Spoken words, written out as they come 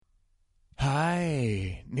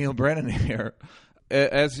Neil Brennan here.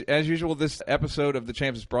 As usual, this episode of The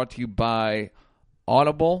Champs is brought to you by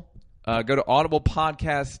Audible. Go to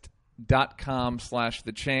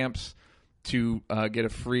audiblepodcast.com/thechamps to get a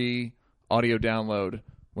free audio download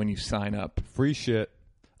when you sign up. Free shit.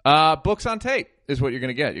 Books on tape is what you're going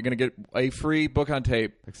to get. You're going to get a free book on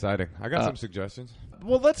tape. Exciting. I got some suggestions.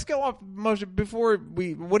 Well, let's go off, Moshe, before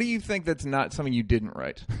we... What do you think that's not something you didn't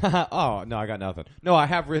write? Oh, no, I got nothing. No, I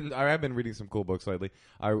have been reading some cool books lately.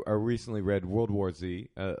 I recently read World War Z,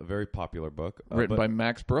 a very popular book. Written by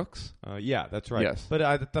Max Brooks? Yeah, that's right. Yes. But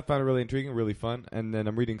I found it really intriguing, really fun. And then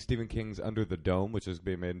I'm reading Stephen King's Under the Dome, which is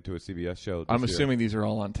being made into a CBS show. I'm assuming these are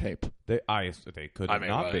all on tape. They could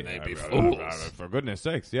not be. They'd be fools. For goodness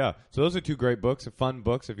sakes, yeah. So those are two great books, fun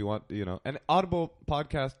books if you want, And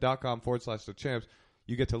audiblepodcast.com/thechamps.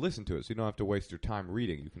 You get to listen to it, so you don't have to waste your time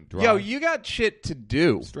reading. You can drive. Yo, you got shit to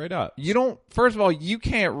do. Straight up. You don't... First of all, you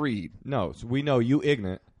can't read. No, so we know you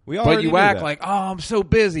ignorant. But you act like, oh, I'm so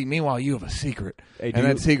busy. Meanwhile, you have a secret, and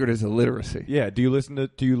that secret is illiteracy. Yeah. Do you listen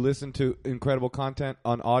to incredible content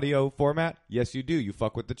on audio format? Yes, you do. You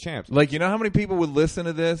fuck with the champs. Like, you know how many people would listen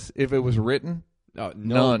to this if it was written?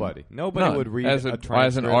 Nobody. Nobody would read as a transcript.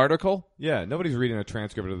 As an article? Yeah, nobody's reading a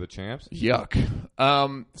transcript of the champs. Yuck.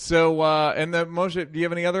 And Moshe, do you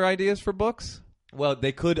have any other ideas for books? Well,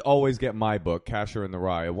 they could always get my book, Casher in the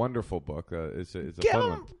Rye, a wonderful book. It's a fun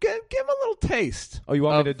one. Give them a little taste. Oh, you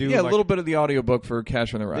want me to do? Yeah, a little bit of the audiobook for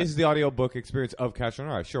Casher in the Rye. This is the audiobook experience of Casher in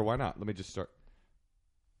the Rye. Sure, why not? Let me just start.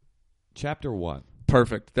 Chapter 1.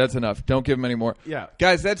 Perfect. That's enough. Don't give them any more. Yeah.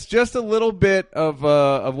 Guys, that's just a little bit of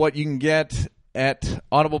what you can get at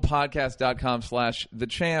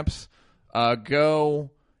audiblepodcast.com/thechamps. Go.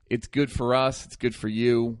 It's good for us. It's good for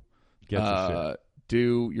you. Get your shit.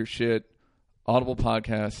 Do your shit.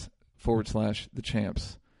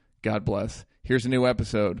 audiblepodcast.com/thechamps. God bless. Here's a new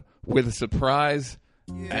episode with a surprise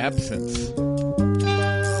absence.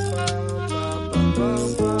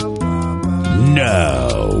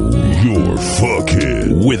 Now you're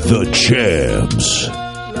fucking with the champs.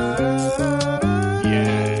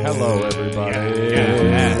 Hello, everybody.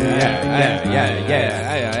 Yeah.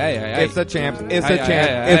 It's the champs. It's the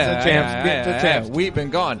champs. It's the champs. It's the champs. We've been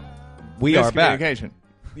gone. We are back. Miscommunication.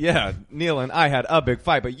 Yeah, Neil and I had a big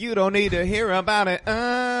fight, but you don't need to hear about it.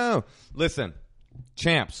 Oh, listen,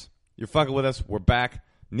 champs, you're fucking with us. We're back.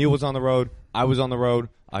 Neil was on the road. I was on the road.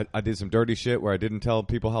 I did some dirty shit where I didn't tell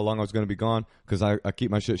people how long I was going to be gone because I keep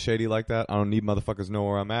my shit shady like that. I don't need motherfuckers to know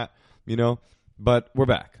where I'm at, But we're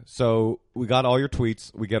back. So we got all your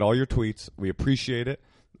tweets. We get all your tweets. We appreciate it.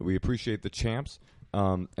 We appreciate the champs.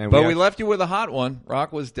 We left you with a hot one.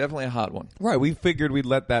 Rock was definitely a hot one. Right. We figured we'd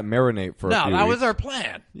let that marinate for a few that weeks. was our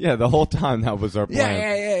plan. Yeah, the whole time that was our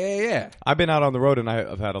plan. Yeah. I've been out on the road, and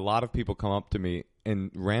I've had a lot of people come up to me in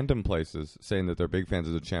random places saying that they're big fans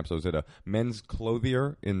of the champs. I was at a men's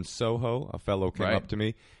clothier in Soho. A fellow came up to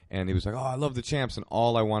me, and he was like, oh, I love the champs. And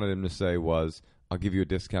all I wanted him to say was, I'll give you a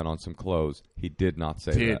discount on some clothes. He did not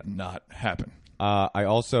say that. Did not happen. I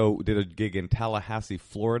also did a gig in Tallahassee,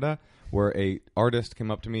 Florida, where a artist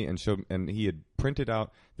came up to me and he had printed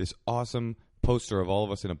out this awesome poster of all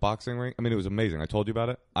of us in a boxing ring. I mean, it was amazing. I told you about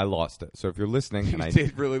it. I lost it. So if you're listening, and I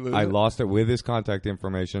did really lose I it. lost it with his contact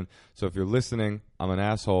information. So if you're listening, I'm an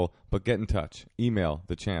asshole, but get in touch. Email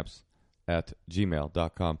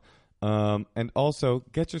thechamps@gmail.com. And also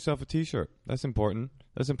get yourself a T-shirt. That's important.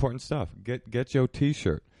 That's important stuff. Get your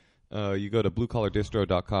T-shirt. You go to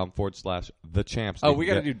bluecollardistro.com/thechamps. Oh, we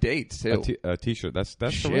got to do dates too. A T-shirt. That's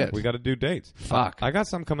Shit. the rule. We got to do dates. Fuck. I got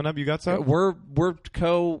some coming up. You got some? We're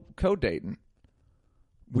co-dating.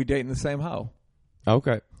 We dating the same hoe.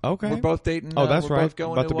 Okay. We're both dating. Oh, that's we're right. Both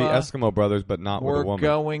going about to be Eskimo brothers, but not with a woman.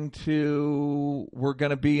 We're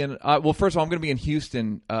going to be in. Well, first of all, I'm going to be in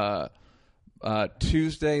Houston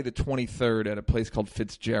Tuesday the 23rd at a place called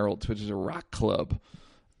Fitzgerald's, which is a rock club.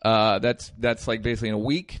 That's like basically in a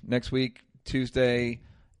week. Next week, Tuesday,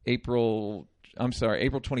 April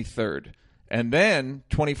 23rd. And then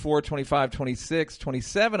 24, 25, 26,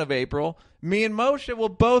 27 of April, me and Moshe will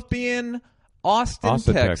both be in Austin,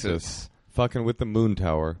 Texas. Fucking with the Moon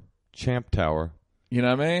Tower. Champ Tower. You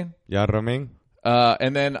know what I mean? Yeah, I mean?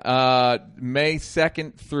 And then May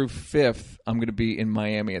 2nd through 5th, I'm going to be in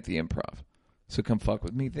Miami at the Improv. So come fuck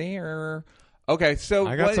with me there. Okay, so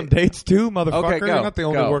I got some dates too, motherfucker. Okay, go, You're not the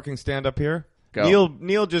only go. working stand-up here. Go.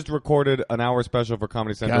 Neil just recorded an hour special for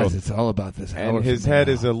Comedy Central. Guys, it's all about this hour. And his head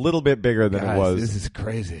is a little bit bigger than it was. This is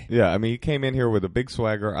crazy. Yeah, I mean, he came in here with a big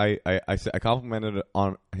swagger. I complimented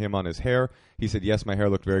him on his hair. He said, yes, my hair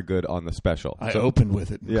looked very good on the special. I opened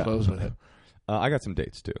with it and closed with it. I got some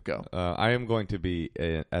dates, too. Go. I am going to be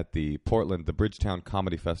at the Bridgetown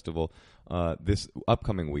Comedy Festival this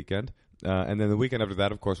upcoming weekend. And then the weekend after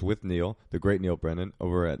that, of course, with Neil, the great Neil Brennan,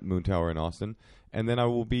 over at Moon Tower in Austin. And then I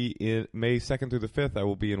will be in May 2nd through the 5th, I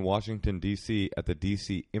will be in Washington, D.C. at the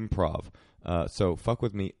D.C. Improv. So fuck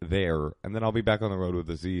with me there. And then I'll be back on the road with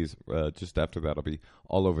Aziz. Just after that, I'll be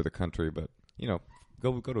all over the country. But,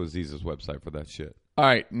 go to Aziz's website for that shit. All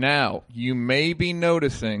right. Now, you may be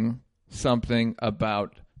noticing something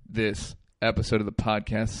about this episode of the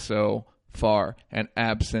podcast so far, an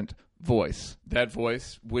absent voice. That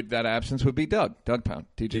voice with that absence would be Doug Pound,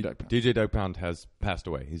 DJ Doug Pound. DJ Doug Pound has passed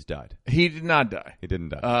away. He's died. He did not die. He didn't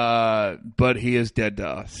die. But he is dead to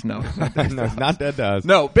us. No, no, he's not dead to us.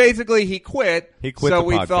 No, basically he quit. He quit. So the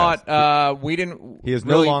we podcast. thought we didn't. He is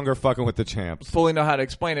really no longer fucking with the champs. Fully know how to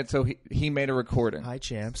explain it. So he made a recording. Hi,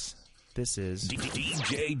 champs. This is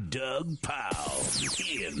DJ Doug Pound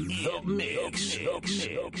in the mix.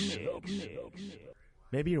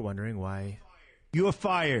 Maybe you're wondering why. You're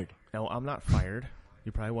fired. No, I'm not fired.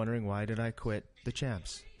 You're probably wondering why did I quit the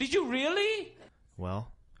champs? Did you really?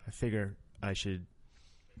 Well, I figure I should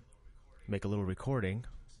make a little recording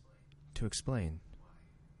to explain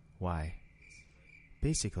why.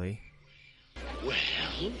 Basically,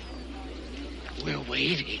 Well, we're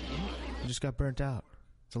waiting. I just got burnt out.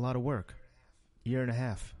 It's a lot of work. Year and a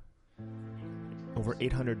half. Over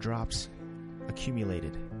 800 drops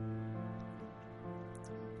accumulated.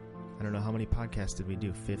 I don't know how many podcasts did we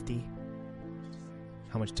do? 50?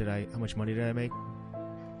 How much money did I make?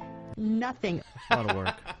 Nothing. A lot of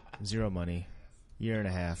work. Zero money. Year and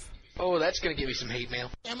a half. Oh, that's going to give me some hate mail.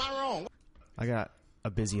 Am I wrong? I got a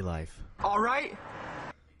busy life. All right.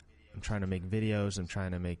 I'm trying to make videos. I'm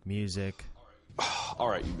trying to make music. All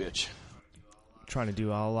right, you bitch. Trying to do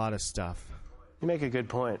a lot of stuff. You make a good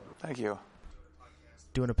point. Thank you.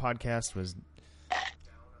 Doing a podcast was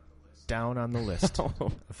down on the list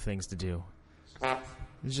of things to do.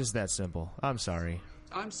 It's just that simple. I'm sorry.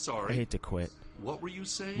 I'm sorry. I hate to quit. What were you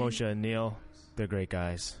saying? Moshe and Neil, they're great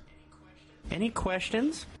guys. Any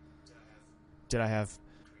questions? Did I have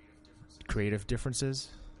creative differences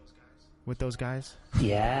with those guys?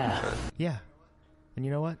 Yeah. Yeah. And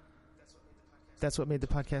you know what? That's what made the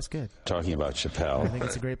podcast good. Talking about I Chappelle. think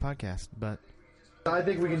it's a great podcast, but I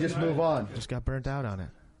think we can just move on. just got burnt out on it.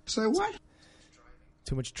 Say what?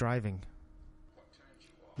 Too much driving.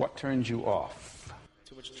 What turns you off?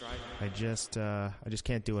 Too much driving. I just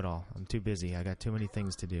can't do it all. I'm too busy. I got too many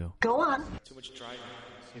things to do. Go on. Too much driving.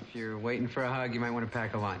 If you're waiting for a hug, you might want to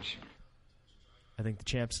pack a lunch. I think the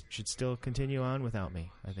champs should still continue on without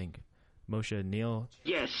me. I think Moshe and Neil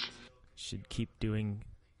should keep doing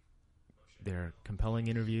their compelling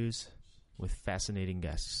interviews with fascinating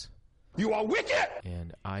guests. You are wicked!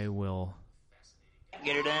 And I will...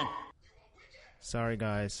 Get her done. Sorry,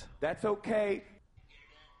 guys. That's okay.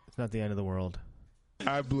 It's not the end of the world.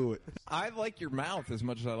 I blew it. I like your mouth as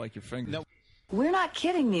much as I like your fingers. No. We're not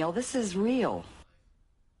kidding, Neil. This is real.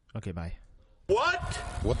 Okay, bye. What?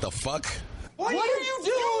 What the fuck? What are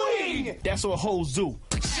you doing? That's a whole zoo.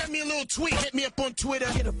 Send me a little tweet. Hit me up on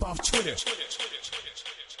Twitter. Get up off Twitter.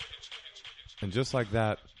 And just like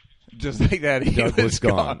that, Just like that, he Doug was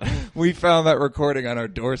gone. We found that recording on our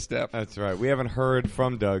doorstep. that's right. We haven't heard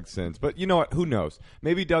from Doug since. But you know what? Who knows?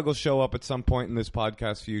 Maybe Doug will show up at some point in this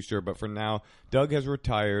podcast future. But for now, Doug has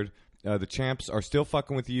retired. The champs are still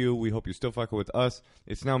fucking with you. We hope you're still fucking with us.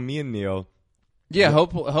 It's now me and Neil. Yeah,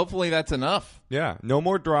 hopefully that's enough. Yeah, no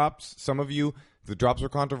more drops. Some of you, the drops were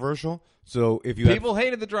controversial. So if you People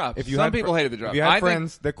hated the drops. Some people hated the drops. If you had I think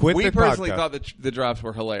friends that quit we the personally podcast, thought that the drops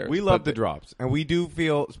were hilarious. we love the drops, and we do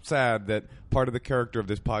feel sad that part of the character of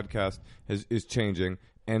this podcast is changing.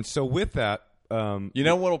 And so with that, You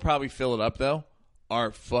know what will probably fill it up, though?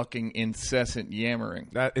 Our fucking incessant yammering.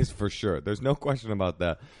 that is for sure. There's no question about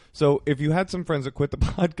that. So if you had some friends that quit the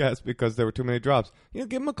podcast because there were too many drops, give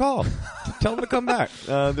them a call. Tell them to come back.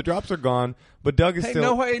 The drops are gone, but Doug is Hey,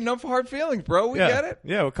 still... no hard feelings, bro. We get it.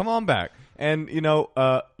 Yeah, well, come on back. And,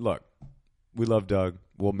 look, we love Doug.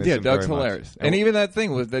 We'll miss Yeah, him Doug's very much. hilarious. And even that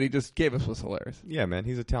thing was that he just gave us was hilarious. Yeah, man,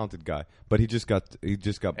 he's a talented guy, but he just got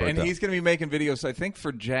burnt And out. he's going to be making videos, I think,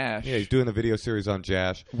 for Jash. Yeah, he's doing a video series on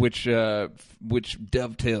Jash. Which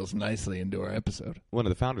dovetails nicely into our episode. One of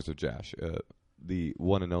the founders of Jash, the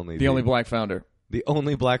one and only... The only black founder. The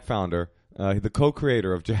only black founder the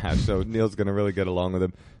co-creator of Jazz. So Neil's going to really get along with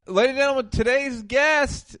him. Ladies and gentlemen, today's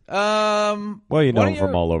guest. Well, you know him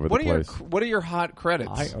from all over the place. What are your hot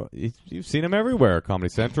credits? You've seen him everywhere. Comedy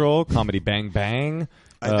Central, Comedy Bang Bang.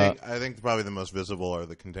 I think probably the most visible are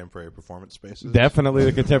the contemporary performance spaces. Definitely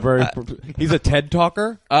the contemporary. He's a TED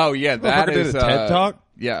talker. Oh yeah, that is a TED talk.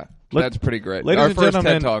 Yeah, that's pretty great. Ladies Our and first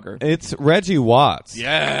gentlemen, TED talker. It's Reggie Watts.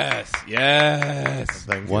 Yes.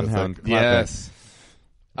 Thank you. One hand. Yes.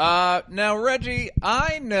 Now, Reggie,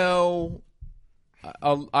 I know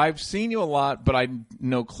I've seen you a lot, but I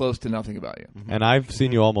know close to nothing about you. And I've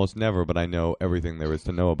seen you almost never, but I know everything there is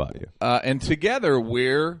to know about you. And together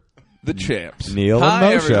we're the champs. Neil Hi,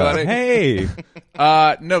 and Moshe. everybody. Hey.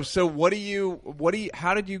 No. So what do you?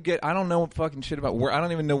 How did you get? I don't know fucking shit about where. I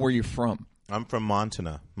don't even know where you're from. I'm from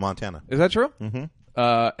Montana. Is that true? Mm-hmm.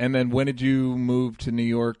 And then when did you move to New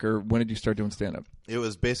York, or when did you start doing stand up? It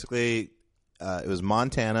was basically it was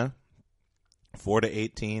Montana, 4 to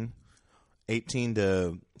 18, 18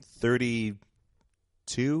 to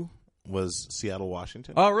 32 was Seattle,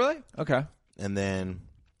 Washington. Oh, really? Okay. And then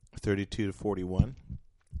 32 to 41.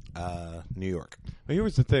 New York. Well,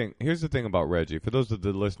 here's the thing about Reggie. For those of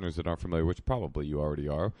the listeners that aren't familiar, which probably you already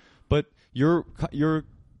are, but your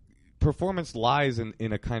performance lies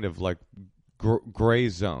in a kind of like gray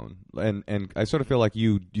zone, and I sort of feel like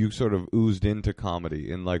you sort of oozed into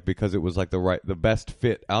comedy, and like because it was like the best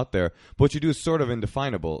fit out there. But what you do is sort of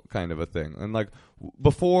indefinable kind of a thing. And like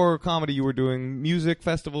before comedy, you were doing music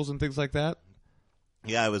festivals and things like that.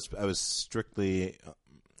 Yeah, I was strictly,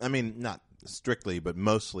 I mean not strictly, but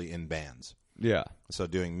mostly in bands. Yeah. So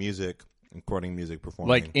doing music, recording music, performing.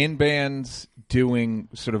 Like in bands doing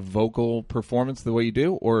sort of vocal performance the way you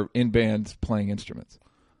do, or in bands playing instruments?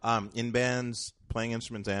 In bands playing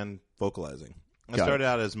instruments and vocalizing. I Got started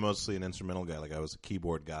out as mostly an instrumental guy. Like I was a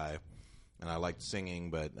keyboard guy, and I liked singing,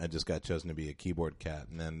 but I just got chosen to be a keyboard cat.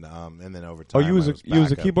 And then over time, you was a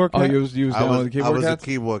keyboard cat. Oh, you was down with a keyboard I was cat? a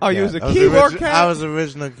keyboard Oh, cat. you was a keyboard cat? I was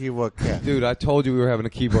original keyboard cat. Dude, I told you we were having a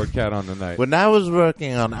keyboard cat on tonight. When I was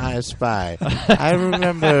working on I Spy, I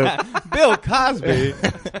remember Bill Cosby.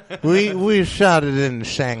 we shot it in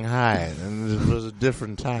Shanghai, and it was a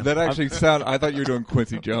different time. That actually sounded. I thought you were doing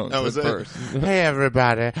Quincy Jones at first. Hey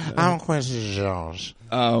everybody, I'm Quincy Jones.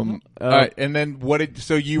 All right, and then what did?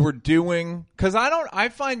 So you were doing? Because I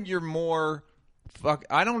find you're more.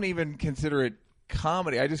 I don't even consider it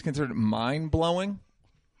comedy. I just consider it mind blowing.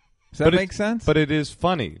 Does that make sense? But it is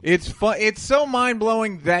funny. It's fun. It's so mind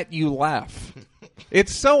blowing that you laugh.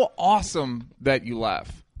 It's so awesome that you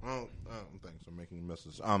laugh. Oh, thanks for making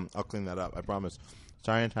messes. I'll clean that up. I promise.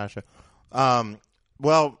 Sorry, Natasha.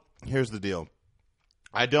 Well, here's the deal.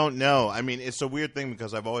 I don't know. I mean, it's a weird thing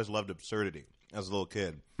because I've always loved absurdity as a little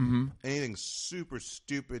kid. Mm-hmm. Anything super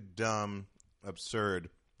stupid, dumb, absurd,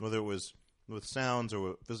 whether it was with sounds or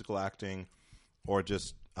with physical acting or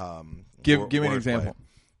just give me an example.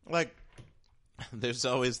 Like, there's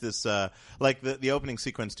always this like the opening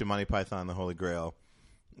sequence to Monty Python and the Holy Grail.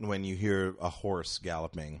 When you hear a horse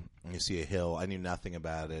galloping and you see a hill, I knew nothing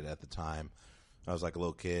about it at the time. I was like a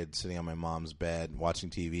little kid sitting on my mom's bed watching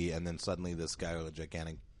TV, and then suddenly this guy with a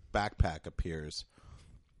gigantic backpack appears,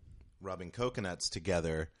 rubbing coconuts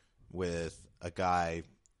together with a guy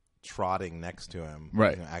trotting next to him,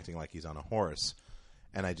 right? You know, acting like he's on a horse.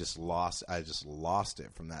 And I just lost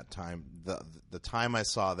it from that time. The time I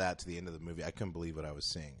saw that to the end of the movie, I couldn't believe what I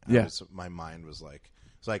was seeing. Yeah. My mind was like,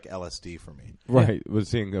 it's like LSD for me. Right, was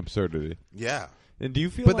seeing absurdity. Yeah. And do you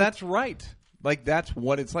feel But like that's right. Like, that's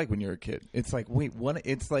what it's like when you're a kid. It's like, wait, what?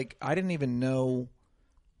 It's like, I didn't even know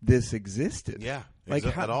this existed. Yeah. Like,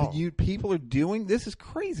 at all. People are doing this is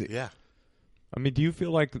crazy. Yeah. I mean, do you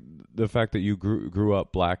feel like the fact that you grew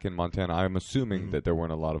up black in Montana? I'm assuming that there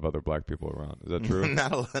weren't a lot of other black people around. Is that true?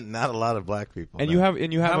 Not a lot of black people. And no. you have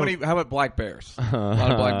how about black bears? A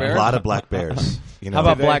lot of black bears. A lot of black bears. You know, how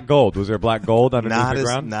about black gold? Was there black gold underneath the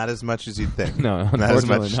ground? Not as much as you'd think. No, not as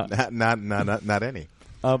much. not. Not any.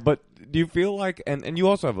 But do you feel like, and you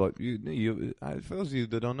also have like for those of you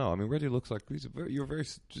that don't know, I mean, Reggie looks like you're a very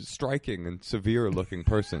striking and severe looking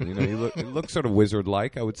person. You know, you look sort of wizard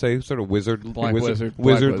like. I would say sort of wizardly.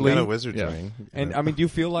 Got a wizard ring. And I mean, do you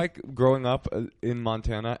feel like growing up in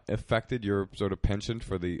Montana affected your sort of penchant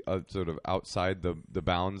for the sort of outside the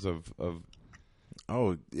bounds of?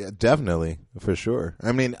 Oh, yeah, definitely, for sure.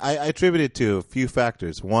 I mean, I attribute it to a few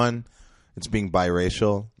factors. One, it's being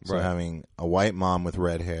biracial, so right. Having a white mom with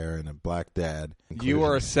red hair and a black dad. You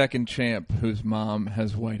are a second champ whose mom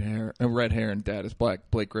has red hair, and dad is black.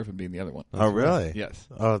 Blake Griffin being the other one. Oh, really? Yes.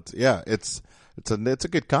 Oh, it's a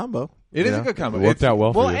good combo. It is You a know? good combo. It worked out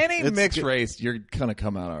well for you. any It's mixed good. race, you're gonna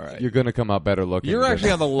come out all right. You're going to come out better looking. You're than-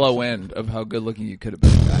 actually on the low end of how good looking you could have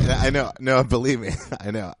been. I know. No, believe me,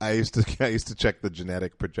 I know. I used to check the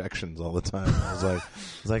genetic projections all the time. I was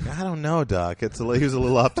like, I don't know, Doc. He was a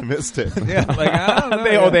little optimistic. Yeah, like I don't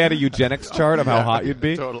know. they had a eugenics chart of how hot you'd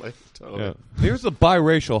be. Totally. Yeah. Here's a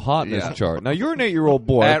biracial hotness Yeah. chart. Now you're an 8-year-old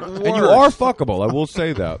boy, At and you are worst. fuckable. I will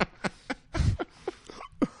say that.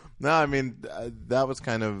 No, I mean that was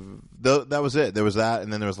kind of that was it. There was that,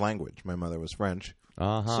 and then there was language. My mother was French,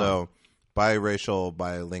 so biracial,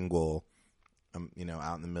 bilingual.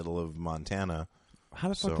 Out in the middle of Montana. How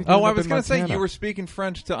the fuck did you Oh, end I up was in going to say Montana? you were speaking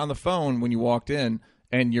French on the phone when you walked in,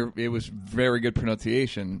 and it was very good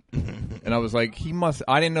pronunciation. And I was like,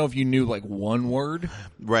 I didn't know if you knew like one word,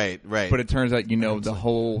 Right. but it turns out you know the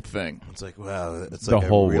whole thing. It's like, wow, it's The like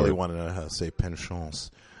whole I really word. want to know how to say penchance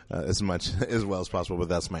as much as well as possible, but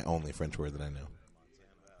that's my only French word that I know.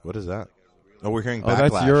 What is that? Oh, we're hearing backlash. Oh,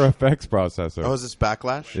 that's your effects processor. Oh, is this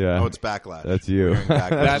backlash? Yeah. Oh, it's backlash. That's you. We're hearing backlash.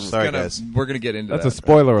 That's Sorry, gonna. guys. We're going to get into That's that. a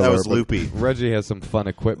spoiler alert. That was but loopy. Reggie has some fun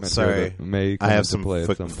equipment here Sorry. that may come I have into some play at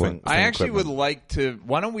quick some point. I actually equipment. would like to.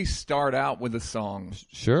 Why don't we start out with a song,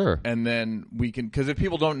 Sure. and then we can? Because if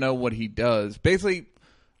people don't know what he does, basically,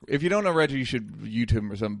 if you don't know Reggie, you should YouTube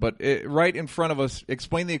him or something. But right in front of us,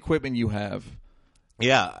 explain the equipment you have.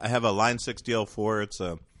 Yeah, I have a Line 6 DL4. It's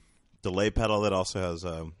a delay pedal that also has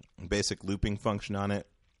a basic looping function on it.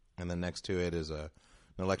 And then next to it is an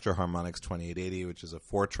Electro Harmonix 2880, which is a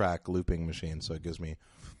 4-track looping machine. So it gives me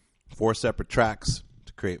 4 separate tracks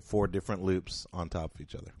to create 4 different loops on top of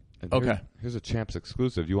each other. And Okay. Here's a Champs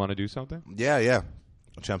exclusive. You want to do something? Yeah.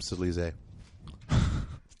 Champs-Élysées.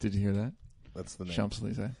 Did you hear that? That's the name.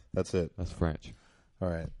 Champs-Élysées. That's it. That's French. All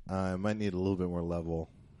right. I might need a little bit more level.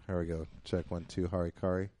 Here we go. Check 1, 2,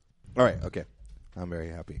 Harikari. All right. Okay. I'm very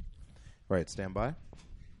happy. All right. Stand by.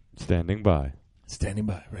 Standing by. Standing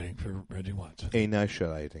by, ready for Reggie Watts. A nice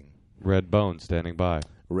lighting. Red Bone standing by.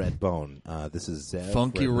 Red Bone. This is Zev.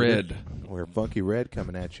 Funky Red. We're Funky Red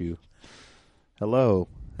coming at you. Hello.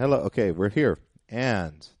 Okay, we're here.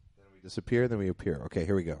 And then we disappear, then we appear. Okay,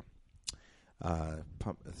 here we go.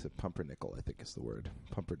 It's a pumpernickel, I think is the word.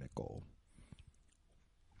 Pumpernickel.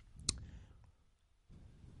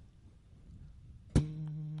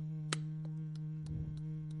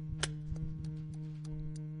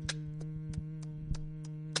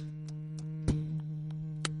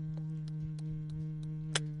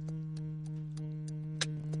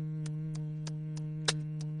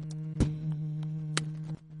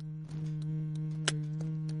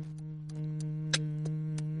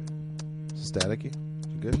 Staticky?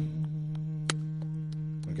 Good?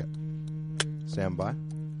 Okay. Stand by.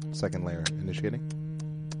 Second layer initiating.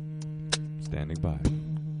 Standing by.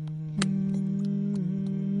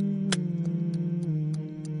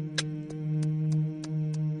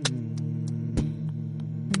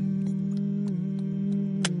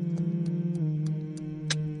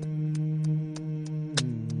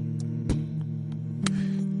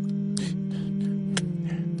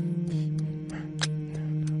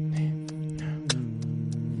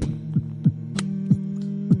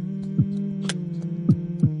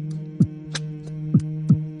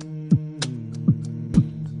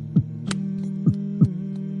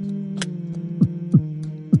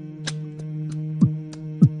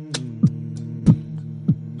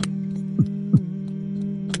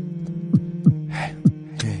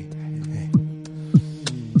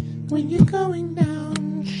 When you're going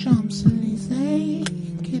down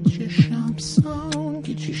Champs-Élysées, get your champs on,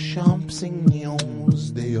 get your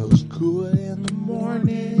champignons. They are good in the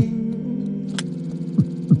morning.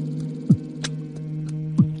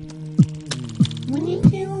 When you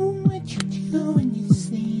do what you do and you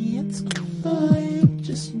say it's good,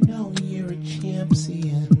 just know you're a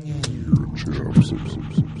champion. You're a champion.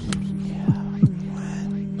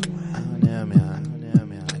 Oh, no, man.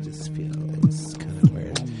 I just feel it's kind of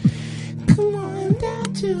weird. Come on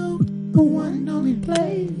down to the one and only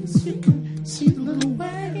place. You can see the little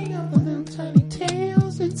wagging of the little tiny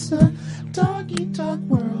tails. It's a dog-eat-dog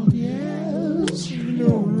world, yes. You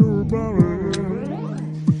know about it.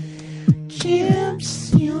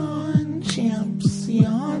 Champion,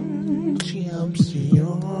 champion,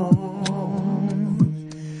 champion.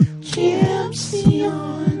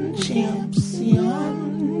 Champion,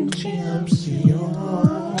 champion, champion.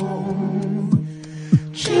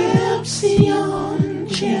 Champion,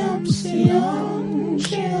 champion,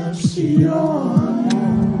 champion.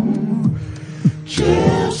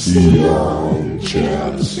 Champion,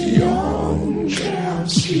 champion,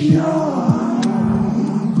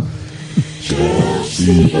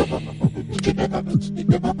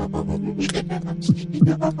 champion.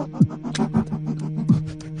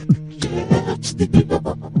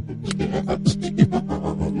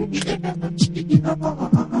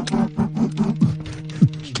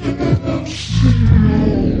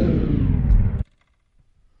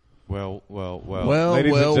 Well.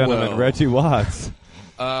 Ladies and gentlemen, Reggie Watts.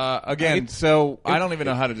 Again, so I don't even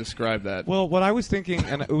know how to describe that. Well, what I was thinking,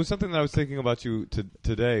 and it was something that I was thinking about you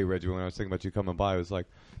today, Reggie, when I was thinking about you coming by, was like,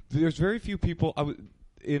 there's very few people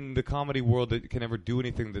in the comedy world that can ever do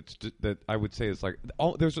anything that I would say is like,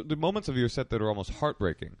 there's the moments of your set that are almost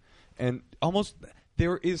heartbreaking. And almost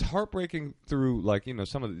there is heartbreaking through, like, you know,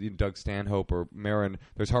 some of the Doug Stanhope or Marin,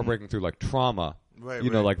 there's heartbreaking through, like, trauma. Right,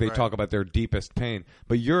 like they right. talk about their deepest pain.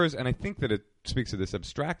 But yours, and I think that it speaks to this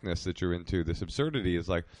abstractness that you're into, this absurdity, is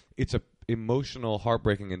like it's a emotional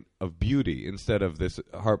heartbreaking of beauty instead of this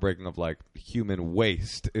heartbreaking of like human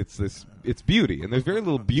waste. It's beauty, and there's very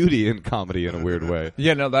little beauty in comedy in a weird way.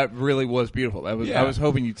 Yeah, no, that really was beautiful. That was Yeah. I was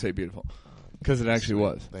hoping you'd say beautiful because it actually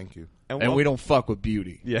was. Thank you. And we don't fuck with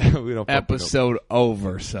beauty. Yeah, we don't. Episode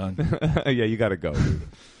over, son. Yeah, you got to go.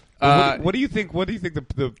 Dude. What do you think? What do you think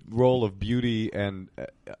the role of beauty and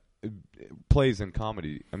plays in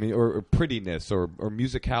comedy? I mean, or prettiness or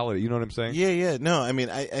musicality. You know what I'm saying? Yeah. No, I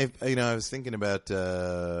mean, I was thinking about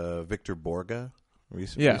Victor Borge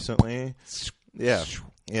recently. Yeah,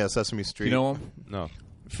 Sesame Street. You know him? No.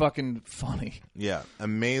 Fucking funny. Yeah,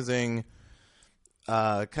 amazing.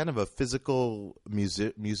 Kind of a physical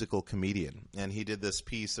musical comedian, and he did this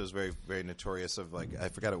piece that was very, very notorious. Of like, I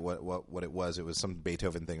forgot what it was. It was some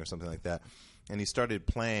Beethoven thing or something like that. And he started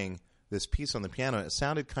playing this piece on the piano. It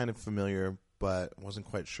sounded kind of familiar, but wasn't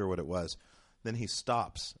quite sure what it was. Then he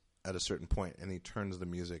stops at a certain point, and he turns the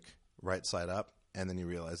music right side up, and then you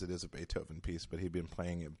realize it is a Beethoven piece, but he'd been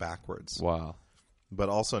playing it backwards. Wow! But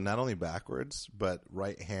also not only backwards, but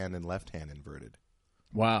right hand and left hand inverted.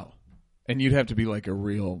 Wow. And you'd have to be like a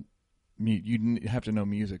real. You'd have to know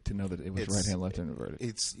music to know that it was right hand, left hand inverted.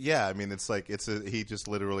 I mean, it's like he just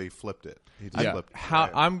literally flipped it. He just flipped it.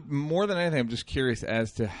 I'm more than anything, I'm just curious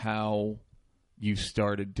as to how you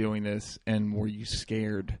started doing this, and were you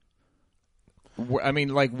scared? I mean,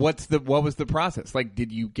 like, what was the process? Like,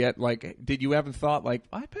 did you ever thought like,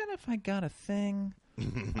 I bet if I got a thing,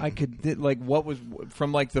 I could like, what was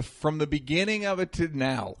from the beginning of it to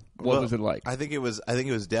now? What was it like? I think it was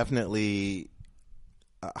definitely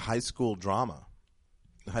high school drama.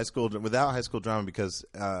 Without high school drama, because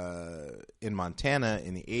in Montana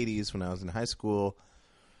in the 80s when I was in high school,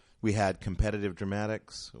 we had competitive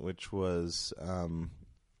dramatics, which was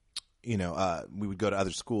we would go to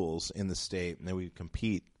other schools in the state and then we'd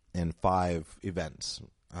compete in 5 events.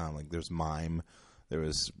 Like there's mime, there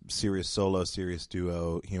was serious solo, serious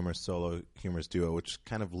duo, humorous solo, humorous duo, which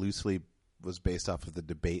kind of loosely was based off of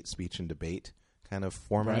the speech and debate kind of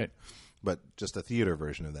format. Right. But just a theater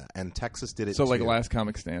version of that. And Texas did it So too. like Last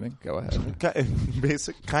Comic Standing? Go ahead.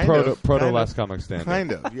 Proto Last Comic Standing.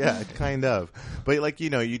 Kind of, yeah, kind of. But like,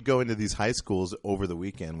 you'd go into these high schools over the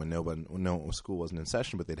weekend when no school wasn't in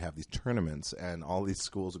session, but they'd have these tournaments and all these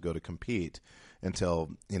schools would go to compete until,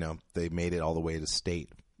 they made it all the way to state.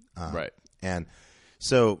 Right. And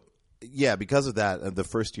so, yeah, because of that, the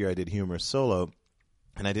first year I did humorous solo,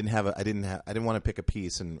 and I didn't want to pick a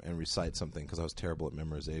piece and recite something because I was terrible at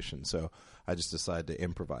memorization. So I just decided to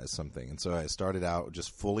improvise something. And so I started out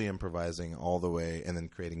just fully improvising all the way and then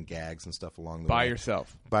creating gags and stuff along the way. By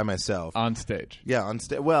yourself? By myself. On stage? Yeah,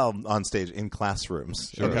 on stage in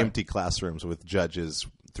classrooms, in empty classrooms with judges,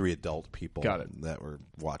 3 adult people that were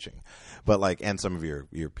watching. But and some of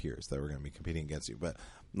your peers that were going to be competing against you. But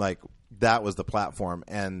that was the platform,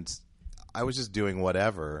 and I was just doing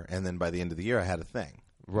whatever, and then by the end of the year I had a thing.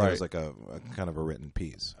 Right. It was like a kind of a written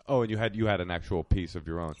piece. Oh, and you had an actual piece of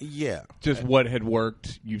your own. Yeah. Just what had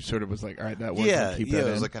worked, you sort of was like, all right, that worked. Yeah, keep that it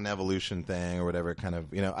was in. like an evolution thing or whatever. Kind of,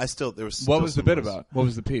 I still there was. What was the bit about? What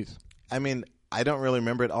was the piece? I mean, I don't really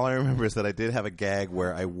remember it. All I remember is that I did have a gag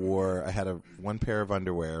where I had one pair of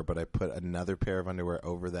underwear, but I put another pair of underwear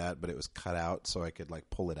over that, but it was cut out so I could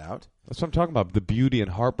pull it out. That's what I'm talking about. The beauty and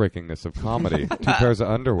heartbreakingness of comedy. 2 pairs of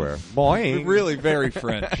underwear. Boing. Really very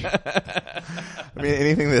French. I mean,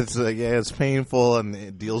 anything that's it's painful and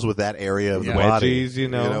it deals with that area of the body. Wedgies,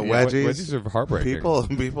 wedgies are heartbreaking.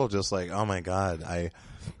 People just oh my God, I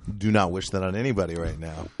do not wish that on anybody right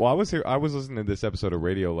now. Well, I was listening to this episode of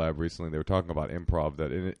Radio Lab recently. They were talking about improv.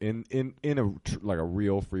 That in a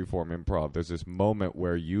real freeform improv, there's this moment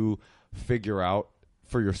where you figure out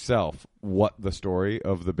for yourself what the story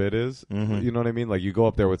of the bit is. Mhm. You know what I mean? Like you go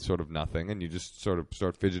up there with sort of nothing, and you just sort of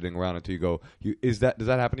start fidgeting around until you go. Does that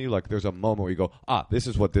happen to you? Like there's a moment where you go, this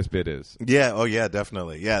is what this bit is. Yeah. Oh, yeah.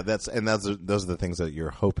 Definitely. Yeah. Those are the things that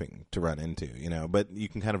you're hoping to run into. But you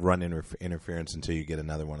can kind of run interference until you get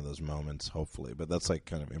another one of those moments, hopefully. But that's like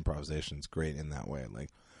kind of improvisation's great in that way. Like,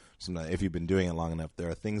 if you've been doing it long enough, there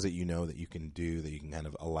are things that you know that you can do that you can kind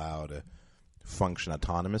of allow to function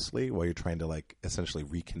autonomously while you're trying to like essentially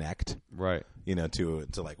reconnect, right? To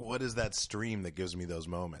like, what is that stream that gives me those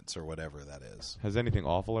moments or whatever that is. Has anything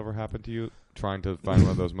awful ever happened to you trying to find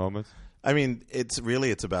one of those moments? I mean, it's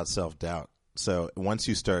about self-doubt. So once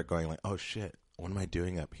you start going like, oh shit, what am I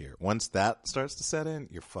doing up here? Once that starts to set in,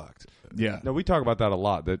 you're fucked. Yeah. No, we talk about that a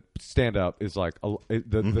lot. That stand-up is like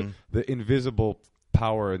the invisible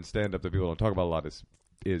power in stand-up that people don't talk about a lot is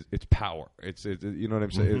it's power. It's you know what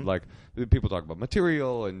I'm saying? Mm-hmm. Like people talk about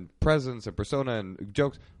material and presence and persona and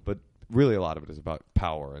jokes, but really a lot of it is about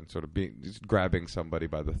power and sort of just grabbing somebody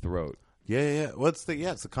by the throat. Yeah. Well, it's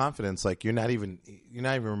the confidence. Like you're not even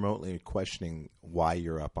remotely questioning why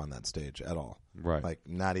you're up on that stage at all. Right. Like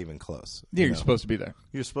not even close. Yeah, you're supposed to be there.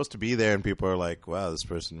 You're supposed to be there, and people are like, "Wow, this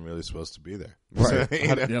person really supposed to be there." Right.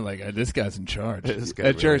 So, this guy's in charge.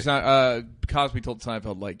 It's not. Cosby told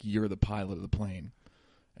Seinfeld like you're the pilot of the plane,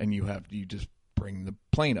 and you just bring the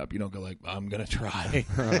plane up. You don't go like, I'm gonna try,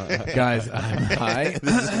 guys. Hi,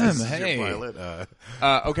 hey. Your pilot.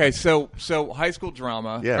 Okay, so high school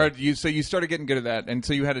drama. Yeah. So you started getting good at that, and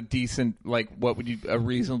so you had a decent a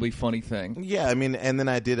reasonably funny thing. Yeah, I mean, and then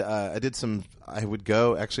I did some. I would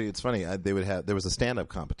go. Actually, it's funny. There was a stand-up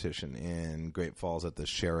competition in Great Falls at the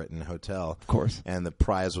Sheraton Hotel, of course, and the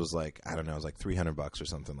prize was like it was like $300 or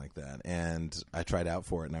something like that. And I tried out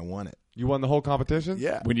for it, and I won it. You won the whole competition?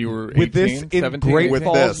 Yeah. When you were 18, with this 17, Great with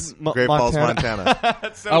Falls, this Great Falls,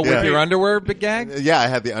 Montana. With your underwear big gag? Yeah, I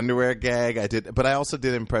had the underwear gag. I did, but I also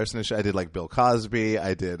did impersonation. I did like Bill Cosby.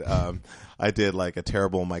 I did like a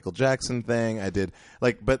terrible Michael Jackson thing. I did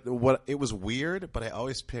but it was weird. But I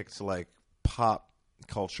always picked like pop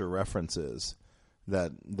culture references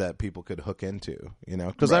that people could hook into,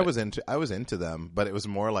 because right. I was into them, but it was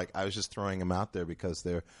more like I was just throwing them out there because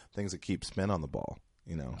they're things that keep spin on the ball.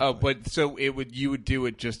 But so you would do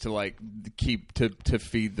it just to like keep to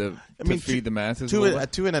feed the feed the masses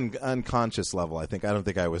to an unconscious level. I don't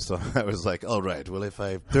think I was like, all right, well, if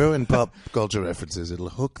I throw in pop culture references, it'll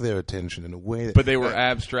hook their attention in a way that. But they were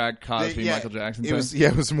abstract Cosby, Michael Jackson. It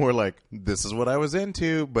was more like this is what I was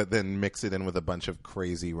into, but then mix it in with a bunch of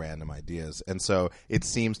crazy random ideas, and so it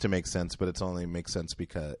seems to make sense. But it only makes sense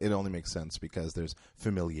because there's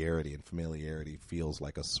familiarity, and familiarity feels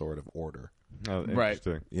like a sort of order. Oh, right.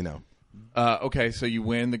 Okay, so you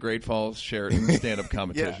win the Great Falls Sheraton stand-up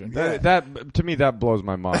competition. That to me that blows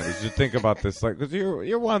my mind. Is to think about this, like, because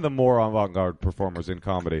you're one of the more avant-garde performers in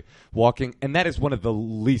comedy, and that is one of the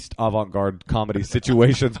least avant-garde comedy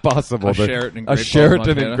situations possible. A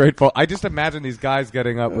Sheraton in Great Falls. I just imagine these guys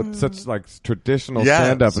getting up with such like traditional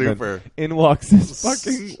stand-up, and then in walks this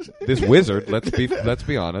this wizard. Let's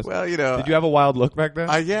be honest. Well, did you have a wild look back then?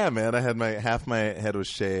 Yeah, man. I had half my head was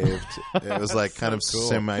shaved. It was like kind of cool.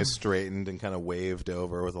 semi-straight. And kind of waved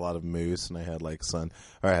over with a lot of mousse, and I had like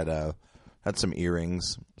had some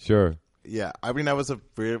earrings. Sure. Yeah, I mean, I was a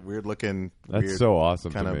weird looking. That's so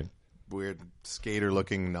awesome kind to of me. Weird skater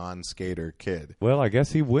looking non-skater kid. Well, I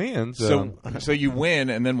guess he wins. So you win,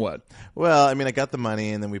 and then what? Well, I mean, I got the money,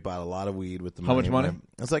 and then we bought a lot of weed with the money. How much money?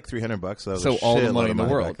 It was like $300. So all the money in the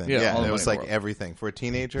world. Yeah, it was like everything for a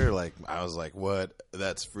teenager. Like I was like, "What?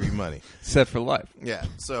 That's free money, set for life." Yeah.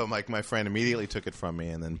 So like my friend immediately took it from me,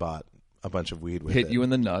 and then bought a bunch of weed with Hit it. you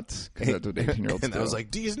in the nuts, because that's what 18-year-olds and do. I was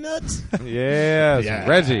like, D's nuts? Yes. Yeah.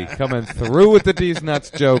 Reggie coming through with the D's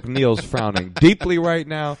nuts joke. Neil's frowning deeply right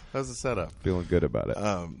now. How's the setup? Feeling good about it.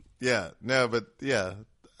 I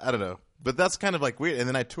don't know. But that's kind of like weird. And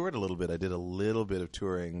then I toured a little bit. I did a little bit of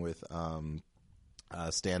touring with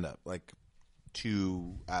stand-up, like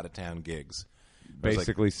 2 out-of-town gigs.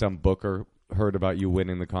 Basically, some booker heard about you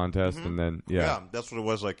winning the contest, and then, that's what it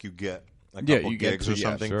was. Like, you get a couple gigs or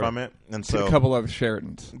something from it. And so a couple other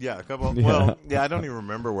Sheratons. Yeah, a couple. Well, I don't even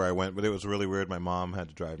remember where I went, but it was really weird. My mom had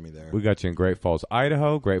to drive me there. We got you in Great Falls,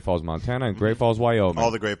 Idaho, Great Falls, Montana, and Great Falls, Wyoming.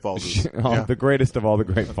 All the Great Falls. The greatest of all the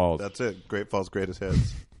Great Falls. That's it. Great Falls, greatest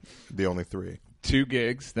hits. The only 3. 2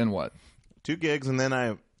 gigs, then what? 2 gigs, and then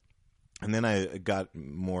I got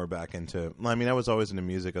more back into. I mean, I was always into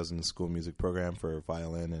music. I was in the school music program for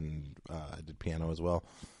violin, and I did piano as well.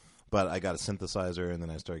 But I got a synthesizer, and then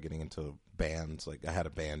I started getting into bands. Like, I had a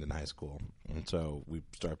band in high school, and so we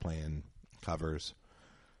started playing covers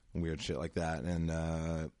and weird shit like that.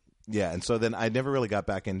 And Yeah, and so then I never really got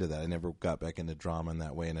back into that. I never got back into drama in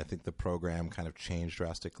that way, and I think the program kind of changed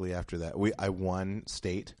drastically after that. I won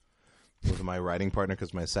state with my writing partner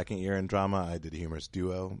because my second year in drama, I did a humorous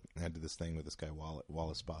duo. I did this thing with this guy, Wally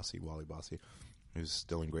Bossy, who's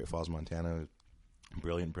still in Great Falls, Montana.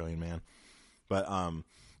 Brilliant man. But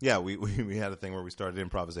yeah, we had a thing where we started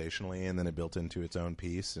improvisationally, and then it built into its own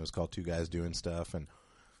piece. It was called Two Guys Doing Stuff,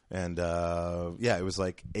 and yeah, it was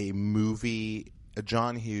like a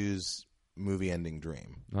John Hughes movie-ending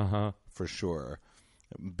dream, for sure.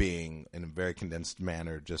 Being in a very condensed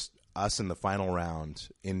manner, just us in the final round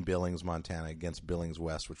in Billings, Montana, against Billings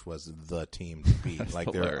West, which was the team to beat.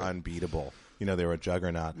 Like, they were unbeatable. You know, they were a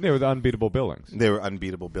juggernaut. They were the unbeatable Billings. They were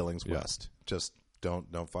unbeatable Billings West. Just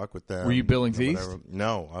don't fuck with them. Were you Billings East?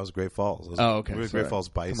 No, I was Great Falls. Okay. We were Great Falls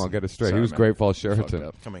Bison. Come on, get it straight. Sorry, He was man. Great Falls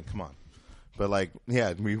Sheraton. Come on. But like,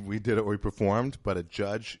 yeah, we did it. We performed, but a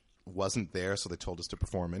judge wasn't there, so they told us to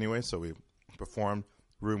perform anyway. So we performed.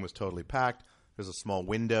 Room was totally packed. There's a small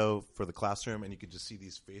window for the classroom, and you could just see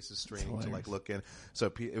these faces straining to like look in.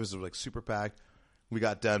 So it was like super packed. We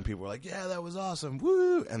got done. People were like, "Yeah, that was awesome,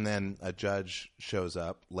 woo!" And then a judge shows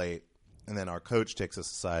up late, and then our coach takes us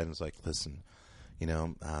aside and is like, "Listen,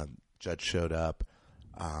 judge showed up.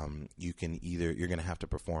 You're going to have to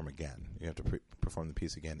perform again. You have to perform the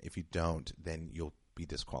piece again. If you don't, then you'll be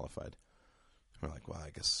disqualified." We're like, well, I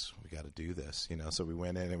guess we got to do this, So we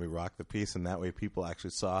went in and we rocked the piece, and that way people actually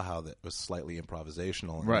saw how that was slightly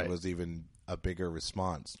improvisational, and right. It was even a bigger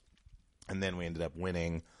response. And then we ended up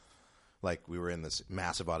winning. Like, we were in this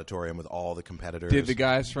massive auditorium with all the competitors. Did the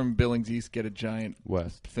guys from Billings East get a giant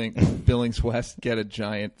West Billings West get a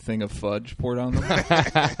giant thing of fudge poured on them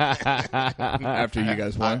after you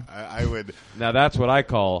guys won? I would. Now that's what I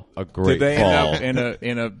call a great Did they fall. end up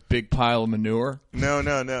in a big pile of manure? No.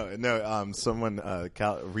 Someone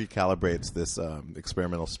recalibrates this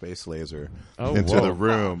experimental space laser into the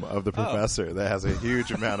room of the professor that has a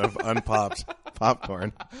huge amount of unpopped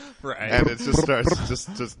popcorn, right? And it just starts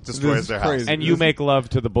just destroys their house. And you make love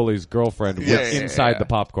to the bully's girld inside the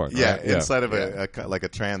popcorn. Yeah, right? inside of a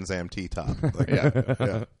Trans Am T-top. Like,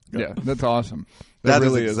 yeah, that's awesome. That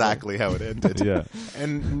really is exactly how it ended. Yeah,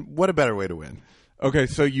 and what a better way to win. Okay,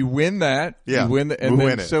 so you win that. Yeah, you win we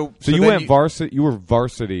win it. So you went varsity. You were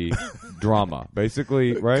varsity drama,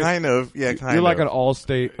 basically, right? Kind of. Yeah, kind of. You're like an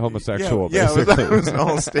all-state homosexual. Yeah, basically. I was an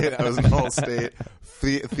all-state. I was an all-state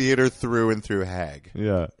theater through and through hag.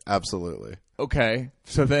 Yeah, absolutely. Okay,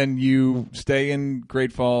 so then you stay in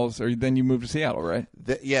Great Falls, or then you move to Seattle, right?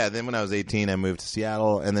 Then when I was 18, I moved to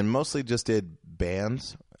Seattle, and then mostly just did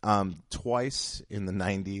bands. Twice in the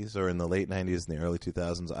 90s, or in the late 90s and the early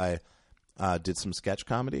 2000s, I did some sketch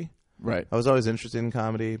comedy. Right. I was always interested in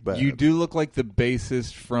comedy. But you do look like the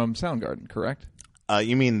bassist from Soundgarden, correct?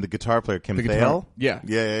 You mean the guitar player, Kim Thale? Yeah.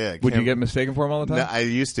 Yeah. Would you get mistaken for him all the time? No, I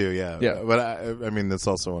used to, yeah. Yeah. But I mean, that's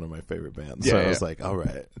also one of my favorite bands. Yeah, so I was like, all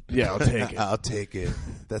right. Yeah, I'll take it. I'll take it.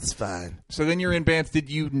 That's fine. So then you're in bands. Did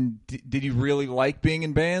you really like being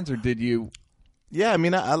in bands, or did you? Yeah, I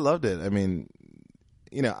mean, I loved it. I mean,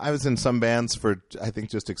 I was in some bands for, I think,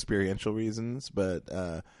 just experiential reasons,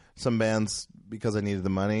 but some bands because I needed the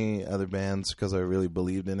money, other bands because I really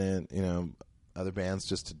believed in it, other bands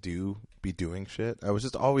just to be doing shit. I was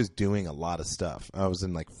just always doing a lot of stuff. I was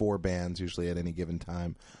in like 4 bands usually at any given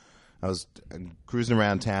time. I was cruising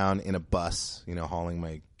around town in a bus, hauling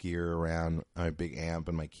my gear around, my big amp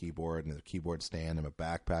and my keyboard and the keyboard stand and my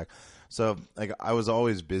backpack. So like I was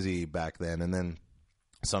always busy back then, and then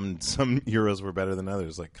some heroes were better than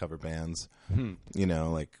others, like cover bands,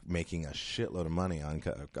 like making a shitload of money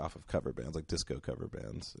off of cover bands, like disco cover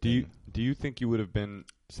bands. Do you think you would have been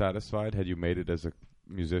satisfied had you made it as a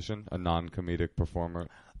musician, a non-comedic performer?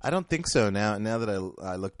 I don't think so. Now that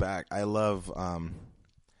I look back, I love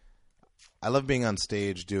being on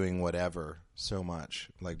stage doing whatever so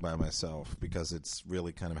much, like by myself, because it's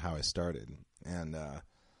really kind of how I started,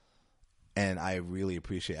 and I really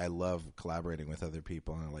appreciate. I love collaborating with other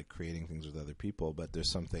people, and I like creating things with other people. But there's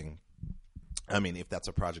something. I mean, if that's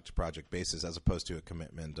a project-to-project basis, as opposed to a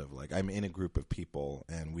commitment of like I'm in a group of people,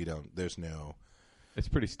 and we don't. There's no. It's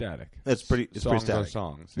pretty static. It's pretty songs static. Are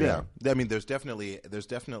songs. Yeah. I mean, there's definitely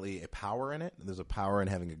a power in it. There's a power in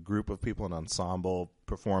having a group of people, an ensemble,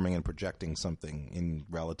 performing and projecting something in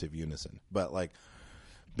relative unison. But like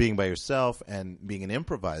being by yourself and being an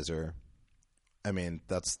improviser, I mean,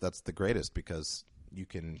 that's the greatest, because you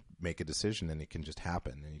can make a decision and it can just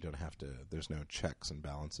happen, and you don't have to. There's no checks and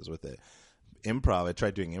balances with it. improv. I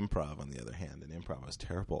tried doing improv on the other hand, and improv I was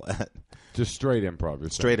terrible at. Just straight improv.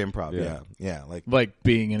 Straight improv, yeah. Like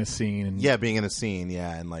being in a scene. And being in a scene,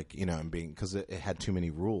 and like, and being, because it had too many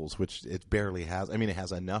rules, which it barely has. I mean, it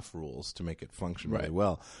has enough rules to make it function really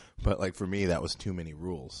well, but like for me, that was too many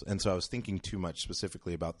rules, and so I was thinking too much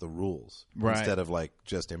specifically about the rules instead of like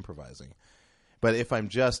just improvising. But if I'm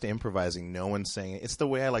just improvising, no one's saying it. It's the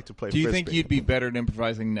way I like to play. Do you Frisbee. think you'd be better at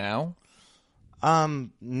improvising now?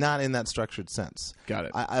 Not in that structured sense. Got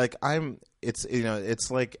it.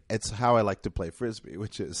 It's how I like to play Frisbee,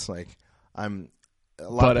 which is like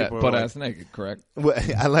but as naked, correct? Well,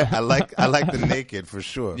 I like the naked for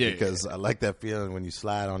sure, because I like that feeling when you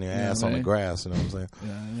slide on your ass on the grass. You know what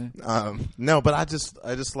I'm saying? No, but I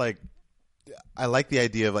just like, I like the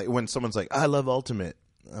idea of like when someone's like, I love Ultimate.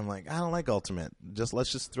 I'm like, I don't like Ultimate.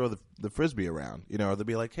 Let's just throw the Frisbee around, or they'll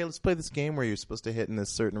be like, hey, let's play this game where you're supposed to hit in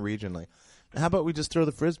this certain region. Like, how about we just throw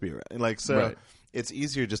the Frisbee around? Like, so it's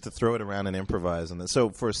easier just to throw it around and improvise. And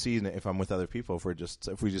so for a scene, if I'm with other people,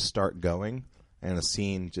 if we just start going and a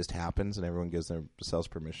scene just happens and everyone gives themselves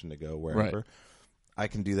permission to go wherever, I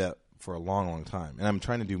can do that for a long, long time. And I'm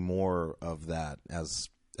trying to do more of that as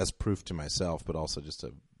proof to myself, but also just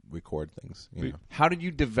to record things. How did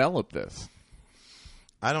you develop this?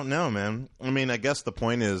 I don't know, man. I mean, I guess the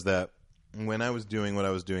point is that when I was doing what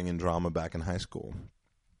I was doing in drama back in high school,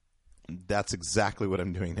 that's exactly what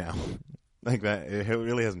I'm doing now. Like that, it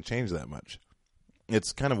really hasn't changed that much.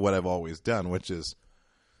 It's kind of what I've always done, which is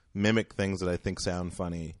mimic things that I think sound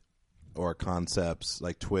funny, or concepts,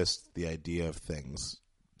 like twist the idea of things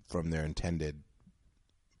from their intended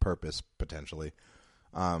purpose, potentially.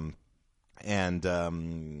 And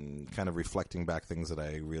kind of reflecting back things that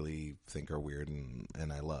I really think are weird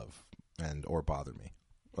and I love or bother me,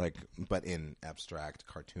 like, but in abstract,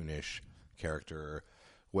 cartoonish character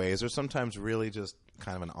ways, or sometimes really just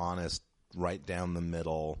kind of an honest, right down the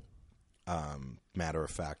middle, matter of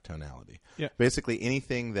fact tonality. Yeah, basically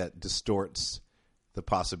anything that distorts the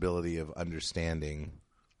possibility of understanding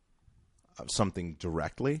something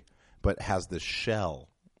directly, but has the shell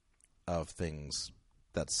of things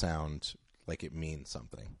that sound like it means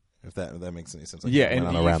something. If that makes any sense. Like,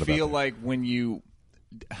 and you feel like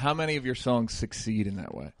how many of your songs succeed in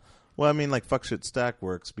that way? Well, I mean, like Fuck Shit Stack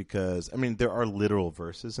works because, I mean, there are literal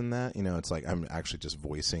verses in that. It's like I'm actually just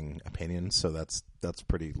voicing opinions, so that's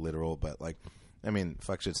pretty literal. But like, I mean,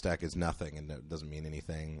 Fuck Shit Stack is nothing and it doesn't mean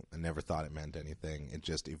anything. I never thought it meant anything. It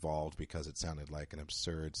just evolved because it sounded like an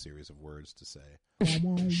absurd series of words to say.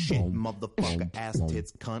 Shit, motherfucker, ass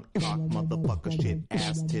tits, cunt, cock, motherfucker, shit,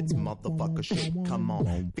 ass tits, motherfucker, shit, come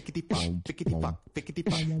on. Fickety fuck, fickety fuck, fickety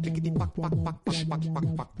fuck, fickety fuck, fuck, fuck, fuck, fuck, fuck,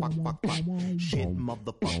 fuck, fuck, fuck, fuck. Shit,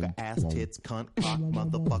 motherfucker, ass tits, cunt, cock,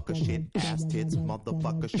 motherfucker, shit, ass tits,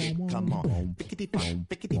 motherfucker, shit, come on. Fickety fuck,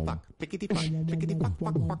 fickety fuck, fickety fuck, fickety fuck,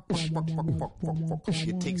 fuck, fuck, fuck, fuck, fuck, fuck, fuck, fuck.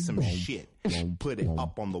 You take some shit, put it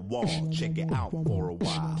up on the wall, check it out for a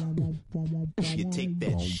while. You take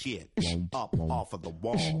that shit up off of the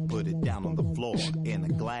wall, put it down on the floor in a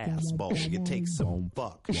glass bowl. You take some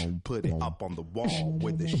fuck, put it up on the wall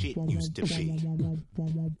where the shit used to be.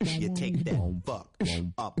 You take that fuck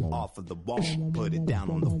up off of the wall, put it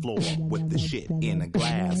down on the floor with the shit in a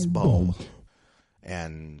glass bowl.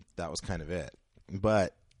 And that was kind of it.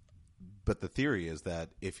 But the theory is that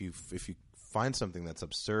if you find something that's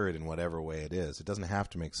absurd in whatever way it is, it doesn't have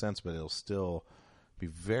to make sense, but it'll still be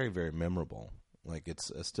very, very memorable. Like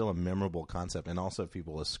it's still a memorable concept, and also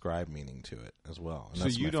people ascribe meaning to it as well. And so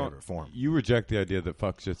that's my favorite form. You reject the idea that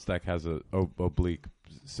Fuck Shit Stack has a oblique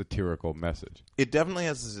satirical message. It definitely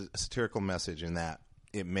has a satirical message in that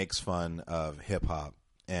it makes fun of hip hop,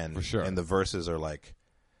 and for sure. And the verses are like,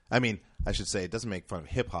 I mean, I should say it doesn't make fun of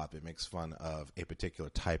hip hop. It makes fun of a particular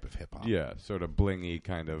type of hip hop. Yeah, sort of blingy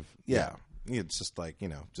kind of. Yeah. It's just like,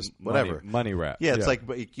 just whatever. Money rap. Yeah, it's like,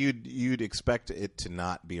 but you'd expect it to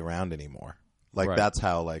not be around anymore. Like that's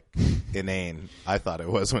how like inane I thought it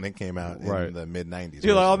was when it came out in the mid '90s.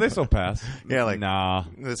 You're like, oh, this will pass. Yeah, like nah,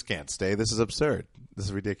 this can't stay. This is absurd. This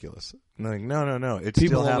is ridiculous. And like, no. It's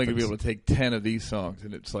people still only going to be able to take 10 of these songs,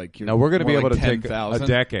 and it's like we're going to be able to 10, take 000. a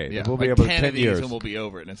decade. Yeah, we'll like be able to 10 of these, years, and we'll be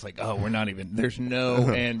over it. And it's like, oh, we're not even. There's no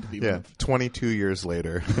end. To the 22 years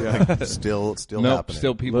later, like, still happening.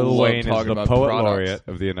 Still people Lil love Wayne talking is the about poet products. laureate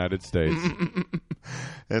of the United States.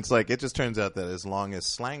 It's like it just turns out that as long as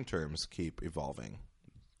slang terms keep evolving,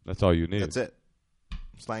 that's all you need. That's it.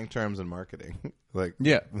 Slang terms and marketing, like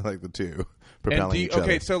the two propelling each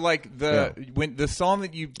okay, other. so like when the song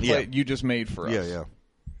that you played, you just made for us. Yeah.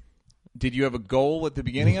 Did you have a goal at the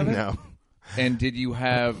beginning of it? No. And did you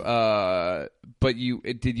have? And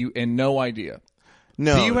no idea.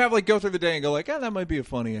 No. Do you have like go through the day and go like, that might be a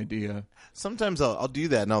funny idea? Sometimes I'll do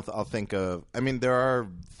that, and I'll think of. I mean, there are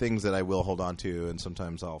things that I will hold on to, and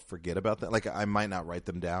sometimes I'll forget about that. Like I might not write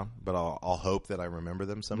them down, but I'll hope that I remember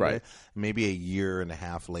them someday. Right. Maybe a year and a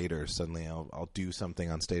half later, suddenly I'll do something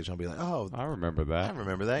on stage, and I'll be like, oh, I remember that. I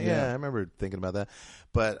remember that. Yeah, I remember thinking about that.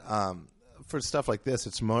 But for stuff like this,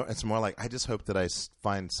 it's more like I just hope that I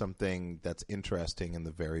find something that's interesting in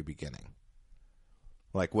the very beginning.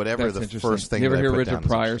 Like whatever That's the first thing. You ever that I hear put Richard down is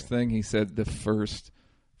Pryor's thing? He said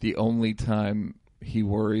the only time he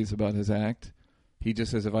worries about his act, he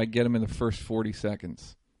just says, if I get him in the first 40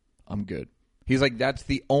 seconds, I'm good. He's like, that's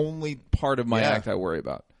the only part of my act I worry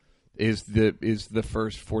about is the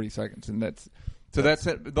first 40 seconds, and that's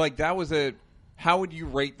it. Like that was how would you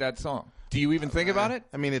rate that song? Do you even think about it?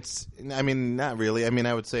 I mean, not really. I mean,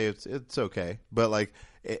 I would say it's okay, but like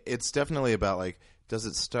it's definitely about like, does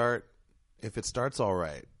it start? If it starts all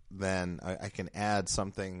right, then I can add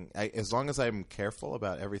something. As long as I'm careful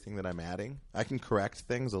about everything that I'm adding, I can correct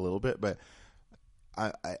things a little bit. But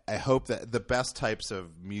I hope that the best types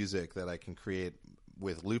of music that I can create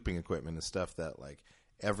with looping equipment is stuff that like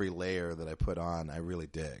every layer that I put on, I really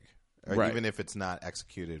dig. Or right. Even if it's not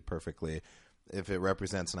executed perfectly, if it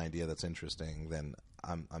represents an idea that's interesting, then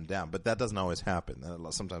I'm down. But that doesn't always happen.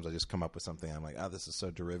 Sometimes I just come up with something. I'm like, this is so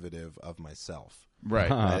derivative of myself.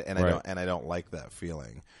 Right. I don't like that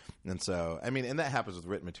feeling. And so, I mean, and that happens with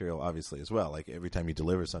written material, obviously, as well. Like every time you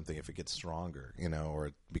deliver something, if it gets stronger, or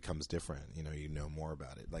it becomes different, you know more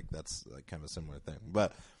about it. Like that's like kind of a similar thing.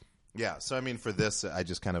 But yeah, so I mean, for this, I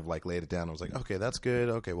just kind of like laid it down. I was like, okay, that's good.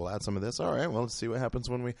 Okay, we'll add some of this. All right, well, let's see what happens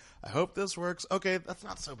when I hope this works. Okay, that's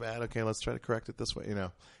not so bad. Okay, let's try to correct it this way.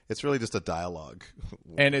 It's really just a dialogue.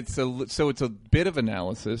 And it's a bit of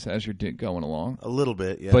analysis as you're going along. A little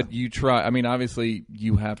bit, yeah. But you try. I mean, obviously,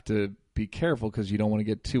 you have to be careful because you don't want to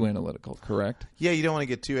get too analytical. Correct? Yeah, you don't want to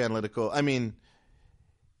get too analytical. I mean.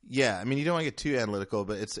 Yeah, I mean, you don't want to get too analytical,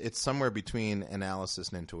 but it's somewhere between analysis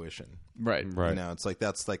and intuition. Right. It's like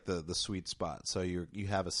that's like the sweet spot. So you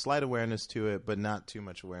have a slight awareness to it, but not too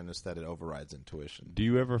much awareness that it overrides intuition. Do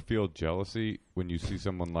you ever feel jealousy when you see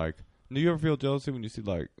someone like? Do you ever feel jealousy when you see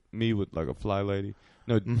like me with like a fly lady?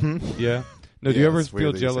 No. Yeah. No. Do you ever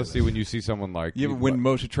feel jealousy when you see someone like? When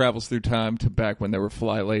Moshe travels through time to back when there were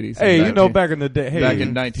fly ladies? Hey, back in the day. Hey, back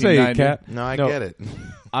in 1990. Cat. No, I get it.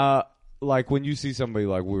 Like when you see somebody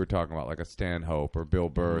like we were talking about, like a Stanhope or Bill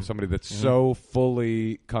Burr, somebody that's so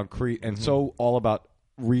fully concrete and so all about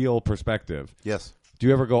real perspective. Yes. Do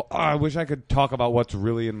you ever go, I wish I could talk about what's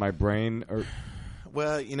really in my brain? Or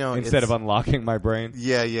well, instead of unlocking my brain.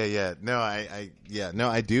 Yeah. No,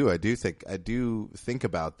 I do think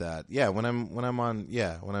about that. Yeah, when I'm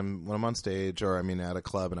on stage or at a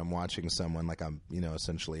club and I'm watching someone like I'm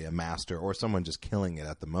essentially a master or someone just killing it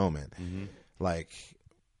at the moment, like.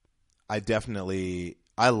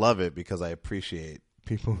 I love it because I appreciate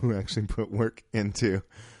people who actually put work into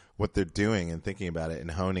what they're doing and thinking about it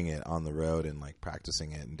and honing it on the road and like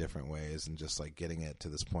practicing it in different ways and just like getting it to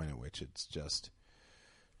this point at which it's just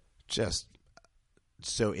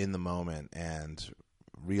so in the moment and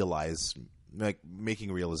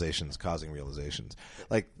making realizations, causing realizations.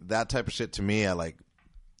 Like that type of shit to me, of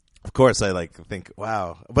course I think,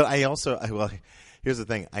 wow. But I also, here's the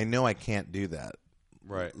thing. I know I can't do that.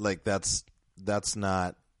 Right. Like that's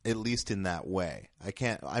not, at least in that way.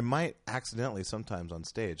 I might accidentally sometimes on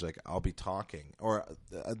stage, like I'll be talking or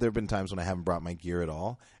there have been times when I haven't brought my gear at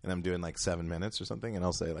all and I'm doing like 7 minutes or something and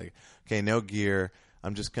I'll say like, okay, no gear.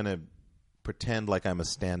 I'm just going to pretend like I'm a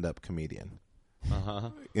stand-up comedian.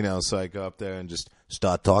 So I go up there and just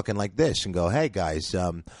start talking like this and go, hey guys,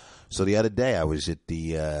 so the other day I was at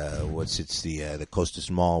the, the Costas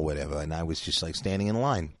Mall, whatever. And I was just like standing in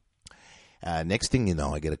line. Next thing you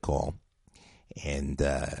know, I get a call, and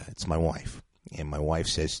it's my wife. And my wife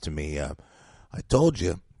says to me, I told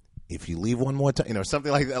you, if you leave one more time,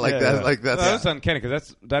 something like that, like that. That's uncanny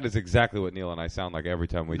because that is exactly what Neil and I sound like every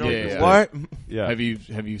time we do this. What? Yeah. Have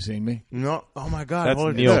you seen me? No. Oh my God.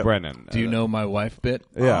 That's Neil Brennan. Do you know my wife bit?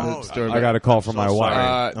 Yeah. I got a call from my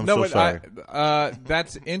wife. I'm so sorry.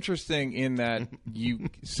 That's interesting in that you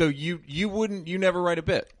never write a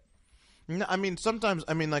bit. No, I mean, sometimes,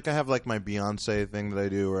 I have like my Beyonce thing that I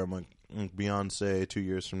do where I'm like, Beyonce 2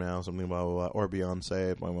 years from now, something blah, blah, blah, or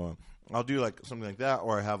Beyonce, blah, blah. I'll do like something like that,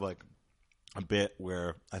 or I have like a bit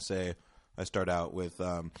where I start out with,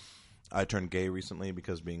 I turned gay recently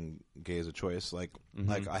because being gay is a choice. Like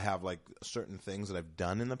I have like certain things that I've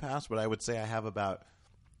done in the past, but I would say I have about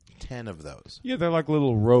 10 of those. Yeah, they're like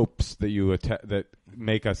little ropes that you that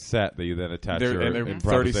make a set that you then attach your and they're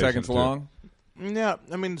 30 seconds long. Yeah,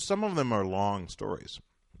 I mean, some of them are long stories.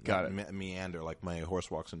 Got it. Meander, like my horse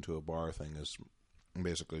walks into a bar thing is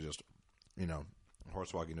basically just,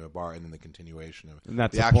 horse walking to a bar and then the continuation of and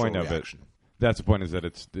that's the the actual point reaction. of it. That's the point, is that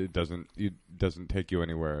it doesn't take you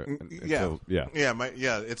anywhere. Until, yeah.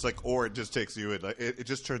 It's like, or it just takes you. It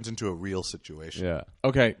just turns into a real situation. Yeah.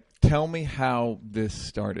 Okay, tell me how this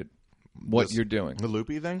started. What you're doing, the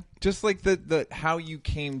loopy thing, just like the how you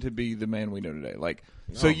came to be the man we know today. Like,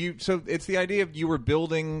 so it's the idea of you were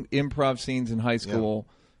building improv scenes in high school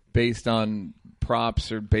based on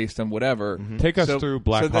props or based on whatever. Mm-hmm. Take us through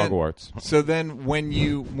Black Hogwarts. So then, when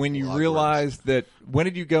you realized that, when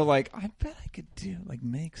did you go like, I bet I could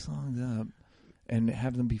make songs up and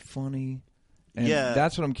have them be funny? And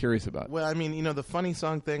that's what I'm curious about. Well, I mean, the funny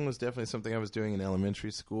song thing was definitely something I was doing in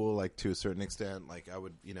elementary school, like to a certain extent. Like I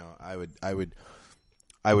would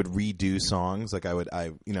redo songs. Like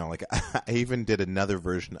I even did another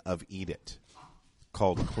version of "Eat It"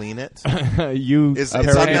 called "Clean It." It's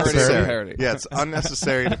unnecessary. Parody. Yeah, it's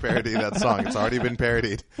unnecessary to parody that song. It's already been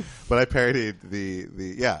parodied, but I parodied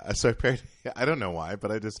So I parodied. I don't know why,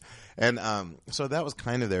 but I just so that was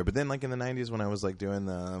kind of there. But then, like in the '90s, when I was like doing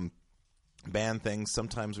the band things,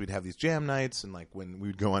 sometimes we'd have these jam nights, and like when we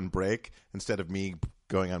would go on break, instead of me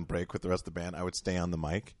going on break with the rest of the band, I would stay on the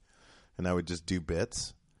mic and I would just do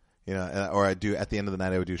bits, or I'd do at the end of the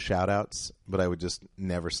night I would do shout outs, but I would just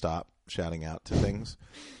never stop shouting out to things,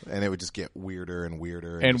 and it would just get weirder and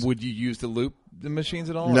weirder. And would you use the loop machines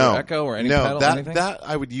at all? No, or echo or any pedal? Anything? That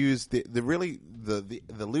I would use the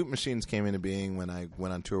loop machines came into being when I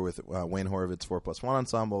went on tour with Wayne Horowitz 4+1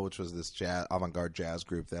 Ensemble, which was this avant-garde jazz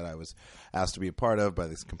group that I was asked to be a part of by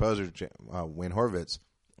this composer Wayne Horowitz,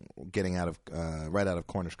 getting right out of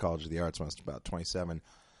Cornish College of the Arts when I was about 27.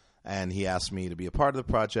 And he asked me to be a part of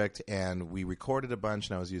the project, and we recorded a bunch,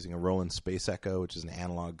 and I was using a Roland Space Echo, which is an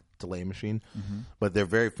analog delay machine. Mm-hmm. But they're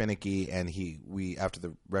very finicky, and after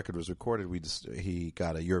the record was recorded, he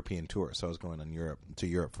got a European tour. So I was going to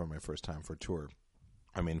Europe for my first time for a tour.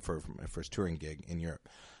 I mean, for my first touring gig in Europe.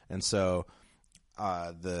 And so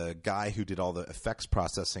the guy who did all the effects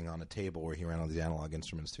processing on a table where he ran all these analog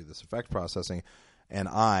instruments through this effect processing, and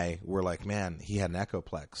I were like, man, he had an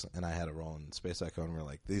Echoplex, and I had a Roland Space Echo, and we're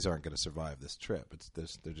like, these aren't going to survive this trip.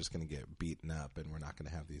 They're just going to get beaten up, and we're not going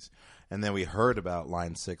to have these. And then we heard about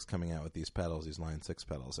Line 6 coming out with these pedals, these Line 6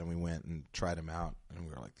 pedals, and we went and tried them out, and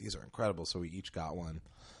we were like, these are incredible. So we each got one.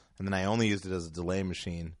 And then I only used it as a delay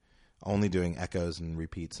machine, only doing echoes and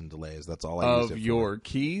repeats and delays. That's all I used it for. Of your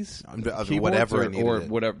keys? Of whatever I needed. Or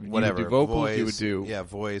whatever. You would do vocals, voice, you would do... Yeah,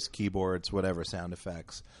 voice, keyboards, whatever, sound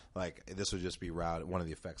effects. Like, this would just be one of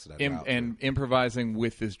the effects that I'd route. And improvising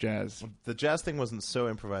with this jazz. The jazz thing wasn't so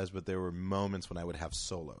improvised, but there were moments when I would have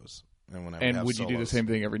solos. And would you do the same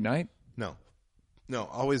thing every night? No,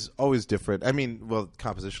 always different. I mean, well,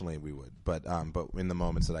 compositionally we would, but in the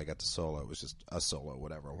moments that I got to solo, it was just a solo,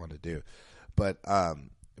 whatever I wanted to do. But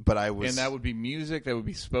I was, and that would be music. That would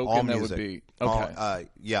be spoken. All that music. would be okay.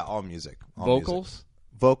 All music. Vocals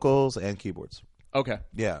and keyboards. Okay.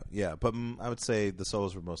 Yeah. But I would say the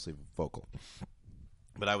solos were mostly vocal.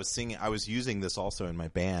 But I was singing. I was using this also in my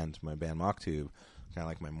band Mock-Tube, kind of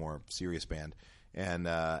like my more serious band. And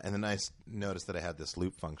then I noticed that I had this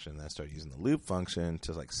loop function. And I started using the loop function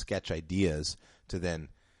to like sketch ideas to then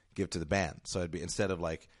give to the band. So I'd be, instead of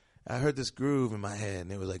like, I heard this groove in my head,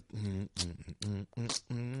 and it was like,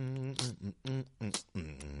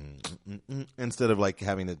 instead of like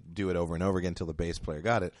having to do it over and over again until the bass player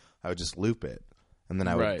got it, I would just loop it, and then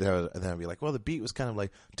I'd be like, well, the beat was kind of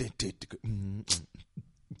like,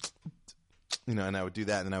 and I would do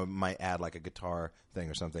that, and then I might add like a guitar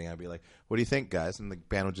thing or something. I'd be like, what do you think, guys? And the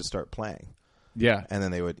band would just start playing. Yeah. And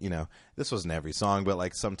then they would, this wasn't every song, but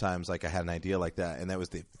like sometimes like I had an idea like that, and that was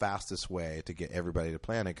the fastest way to get everybody to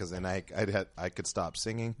play on it, because then I could stop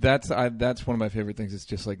singing. That's one of my favorite things. It's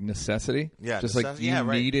just like necessity. Yeah. Just like you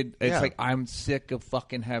needed. It's like, I'm sick of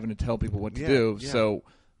fucking having to tell people what to do. Yeah. So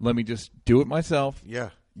let me just do it myself.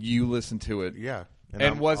 Yeah. You listen to it. Yeah.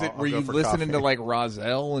 And were you listening to like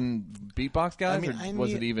Rozelle and beatbox guys? I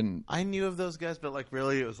mean, I knew of those guys, but like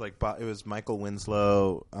really, it was like it was Michael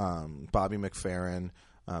Winslow, Bobby McFerrin,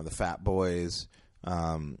 the Fat Boys.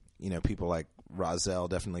 People like Rozelle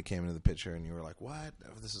definitely came into the picture, and you were like, "What?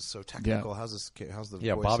 This is so technical. Yeah. How's the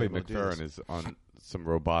yeah?" voice Bobby able to do this?" McFerrin is on some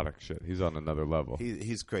robotic shit. He's on another level.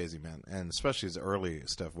 He's crazy, man, and especially his early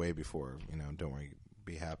stuff, way before Don't Worry.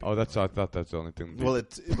 Be happy. I thought that's the only thing. Well, a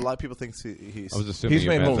lot of people think he's. I was assuming he's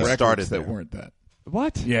made whole records started that weren't that.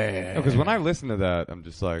 What? Yeah. Because when I listen to that, I'm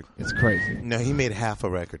just like, it's crazy. No, he made half a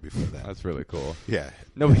record before that. That's really cool. Yeah.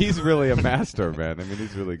 No, he's really a master, man. I mean,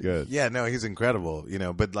 he's really good. Yeah, no, he's incredible.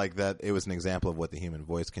 But like that, it was an example of what the human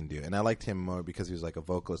voice can do. And I liked him more because he was like a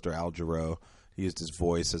vocalist, or Al Jarreau. He used his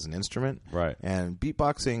voice as an instrument. Right. And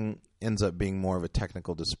beatboxing ends up being more of a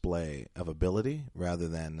technical display of ability rather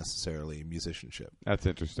than necessarily musicianship. That's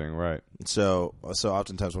interesting, right? So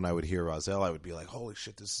oftentimes when I would hear Rozelle, I would be like, "Holy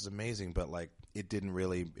shit, this is amazing!" But like, it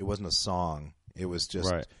wasn't a song. It was just,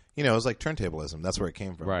 right. It was like turntablism. That's where it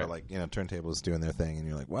came from. Right. But like, turntablists doing their thing, and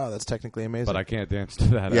you're like, "Wow, that's technically amazing." But I can't dance to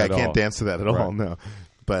that. Yeah, at I can't all. dance to that at all. Right. No.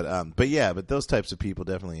 But those types of people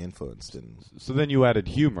definitely influenced. So then you added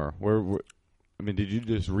humor. Did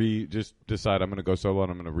you just decide I'm going to go solo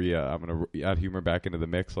and I'm going to add humor back into the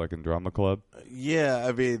mix like in Drama Club?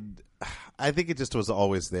 Yeah, I think it just was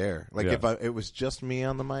always there. Like if it was just me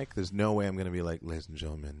on the mic, there's no way I'm going to be like, "Ladies and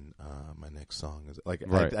gentlemen, my next song is like."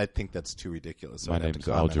 Right. I think that's too ridiculous. So My I'd have name's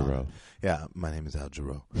to Al comment on Jarreau. it. Yeah, my name is Al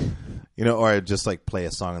Jarreau. Or I'd just like play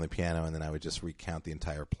a song on the piano and then I would just recount the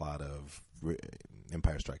entire plot of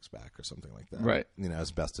Empire Strikes Back or something like that. Right.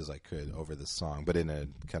 As best as I could over this song, but in a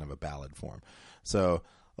kind of a ballad form. So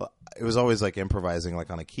it was always like improvising like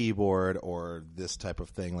on a keyboard or this type of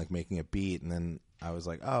thing, like making a beat. And then I was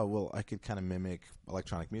like, oh, well, I could kind of mimic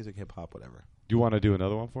electronic music, hip hop, whatever. Do you want to do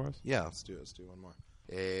another one for us? Yeah, let's do one more.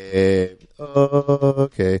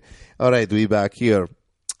 Okay. All right, we back here.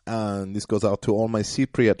 This goes out to all my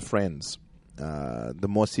Cypriot friends. The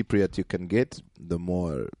more Cypriot you can get, the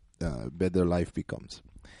more better life becomes.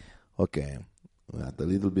 Okay. We add a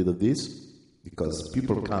little bit of this because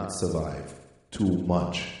people can't survive too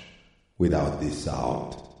much without this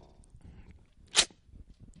sound.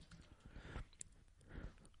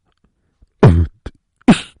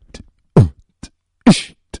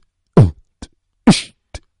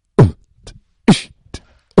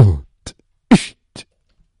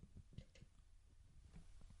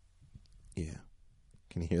 Yeah.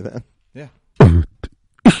 Can you hear that? Yeah.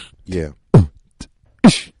 Yeah.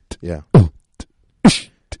 Yeah.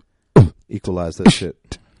 Equalize that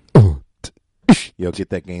shit. Yo, get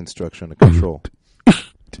that gain structure under control.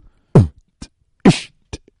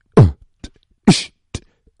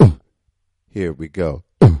 Here we go.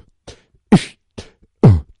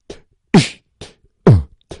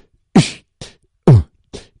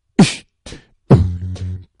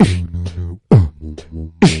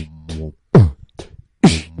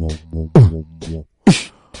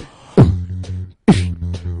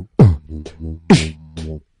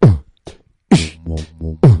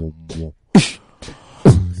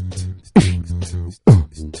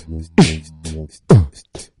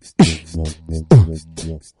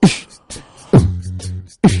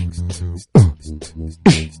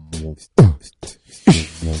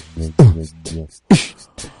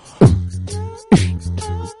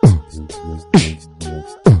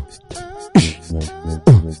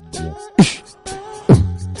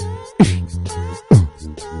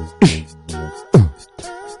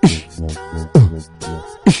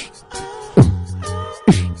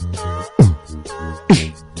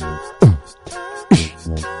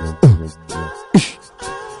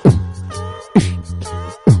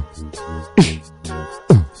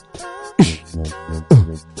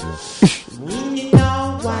 When you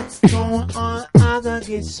know what's going on, I don't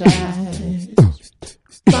get shy.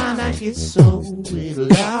 Find I get so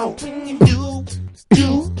loud. When you do,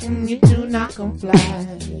 and you do not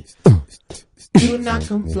comply. Do not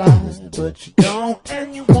comply, but you don't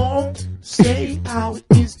and you won't say how it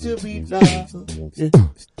used to be loved. It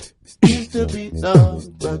used to be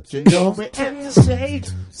loved, but you know it and you say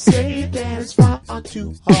that it's far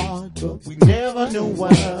too hard, but we never knew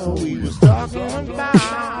what we was talking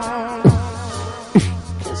about.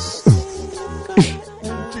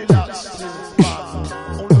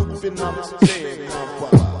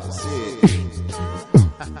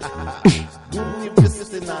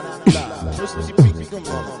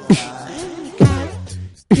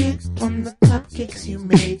 Get on the cupcakes you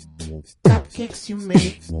made, cupcakes you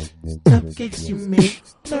made, cupcakes you made.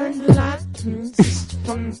 Learn a lot just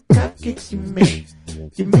from the cupcakes you made.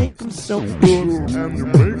 You make them so good and you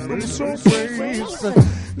make them so great.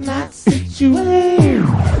 Not situation,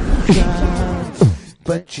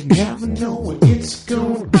 but you never know where it's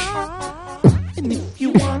going. And if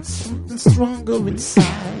you want something stronger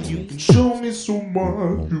inside, you can show me so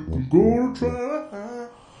much. You can go try.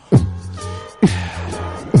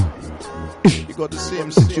 You got the same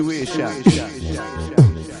situation.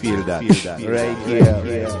 Feel that. Right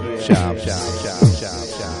here.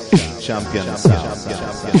 Champion sound.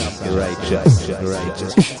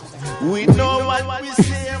 Righteous. We know what we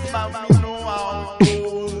say, but we know how it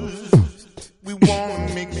goes. We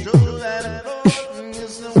wanna make sure that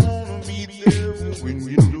yes, I wanna be there when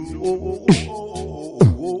you do.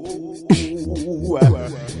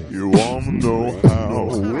 You wanna know how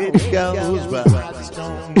it goes, but I just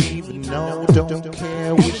don't even know, don't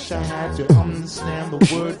care. Wish I had to understand the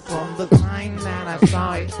word from the line that I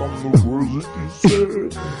saw it from the words that you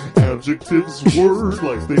said. Adjectives word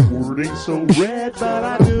like they wording so red, but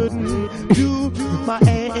I didn't do my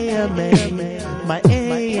AMA.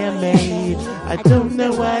 I don't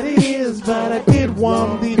know what it is, but I did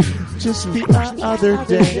one just the other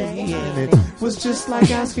day, and it was just like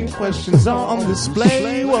asking questions on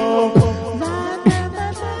display. Whoa.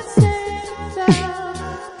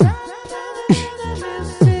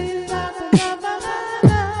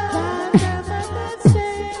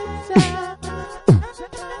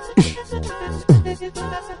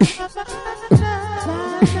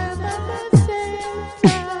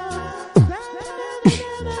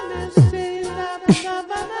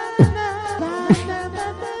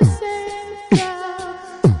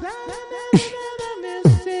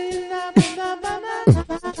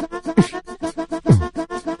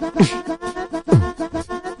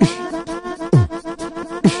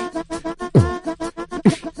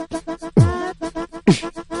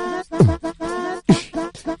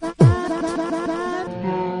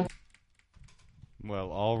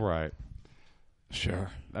 Well, all right.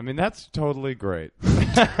 Sure. I mean, that's totally great.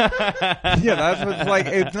 Yeah, that's what's like.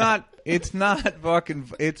 It's not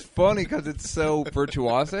fucking. It's funny because it's so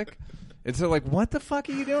virtuosic. It's so like, what the fuck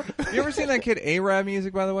are you doing? You ever seen that kid A-Rab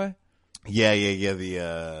music, by the way? Yeah.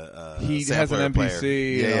 The he has an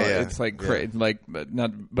MPC. Yeah. It's like Yeah. no.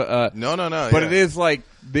 But it is like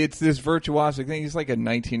it's this virtuosic thing. He's like a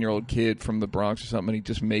 19-year-old kid from the Bronx or something. And he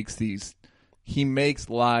just makes these. He makes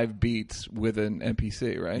live beats with an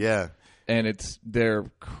MPC, right? Yeah. And they're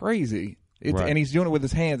crazy. Right. And he's doing it with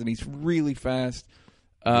his hands, and he's really fast.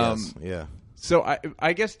 Yes. Yeah. So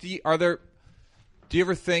I guess do you ever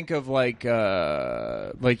think of like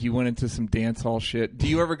you went into some dance hall shit? Do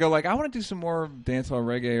you ever go like, I want to do some more dance hall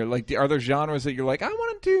reggae, or like are there genres that you're like, I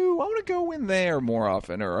want to go in there more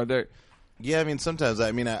often, or are there? Yeah, I mean, sometimes.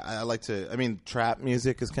 I mean, I like to. I mean, trap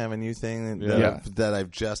music is kind of a new thing that I've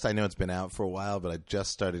just. I know it's been out for a while, but I just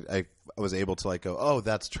started. I was able to like go, oh,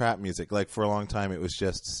 that's trap music. Like for a long time, it was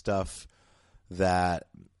just stuff that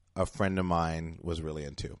a friend of mine was really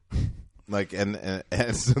into. Like and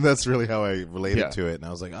so that's really how I related to it. And I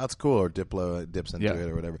was like, oh, it's cool. Or Diplo dips into it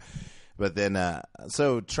or whatever. But then,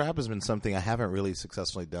 so trap has been something I haven't really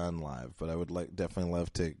successfully done live, but I would definitely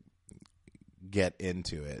love to get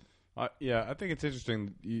into it. Yeah, I think it's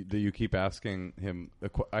interesting that you keep asking him.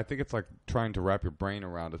 I think it's like trying to wrap your brain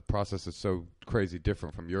around a process that's so crazy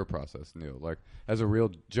different from your process, Neil. Like, as a real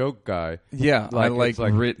joke guy. Yeah, I like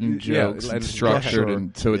written jokes and structured.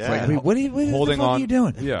 And so it's like, wait, what the fuck are you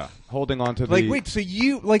doing? Yeah, holding on to like, wait, so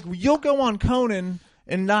you'll go on Conan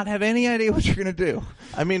and not have any idea what you're going to do.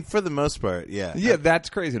 I mean, for the most part, yeah. Yeah, that's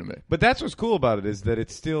crazy to me. But that's what's cool about it is that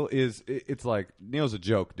it still is. It's like Neil's a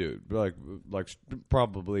joke, dude. Like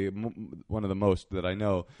probably one of the most that I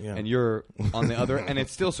know. Yeah. And you're on the other, and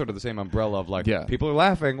it's still sort of the same umbrella of like, people are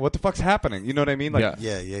laughing. What the fuck's happening? You know what I mean? Like,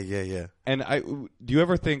 yeah. And do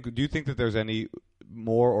you think that there's any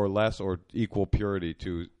more or less or equal purity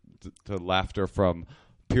to laughter from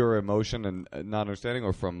pure emotion and not understanding,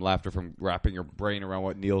 or from laughter from wrapping your brain around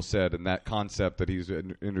what Neil said and that concept that he's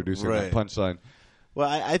introducing in the punchline? Well,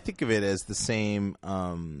 I think of it as the same.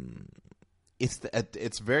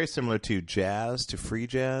 It's very similar to jazz, to free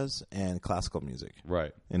jazz, and classical music,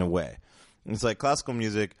 right? In a way, it's like classical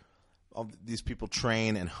music. All these people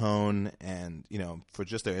train and hone, and for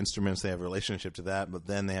just their instruments, they have a relationship to that. But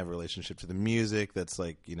then they have a relationship to the music that's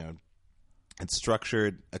like it's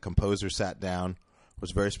structured. A composer sat down,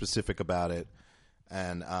 was very specific about it,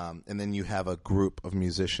 and then you have a group of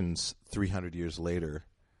musicians 300 years later,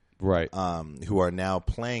 right? Who are now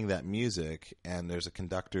playing that music, and there's a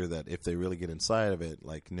conductor that, if they really get inside of it,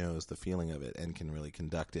 like knows the feeling of it and can really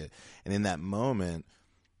conduct it. And in that moment,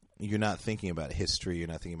 you're not thinking about history, you're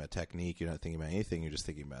not thinking about technique, you're not thinking about anything. You're just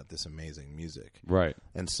thinking about this amazing music, right?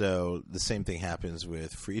 And so the same thing happens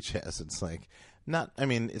with free jazz. It's like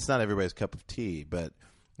it's not everybody's cup of tea, but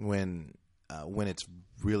when it's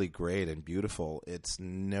really great and beautiful, it's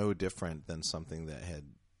no different than something that had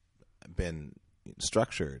been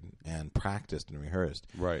structured and practiced and rehearsed.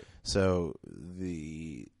 Right. So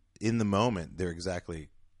in the moment, they're exactly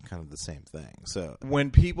kind of the same thing. So when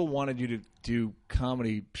people wanted you to do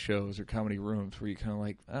comedy shows or comedy rooms, were you kind of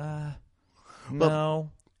like, no?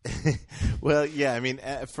 Well, yeah, I mean,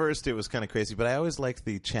 at first it was kind of crazy, but I always liked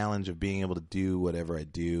the challenge of being able to do whatever I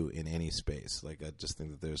do in any space. Like, I just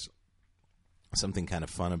think that there's something kind of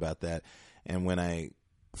fun about that. And when I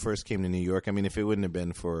first came to New York, I mean, if it wouldn't have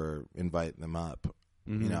been for inviting them up,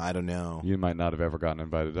 you know, I don't know. You might not have ever gotten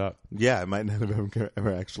invited up. Yeah, I might not have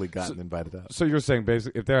ever actually gotten invited up. So you're saying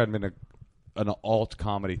basically, if there had been an alt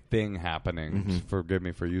comedy thing happening, forgive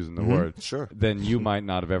me for using the word, sure, then you might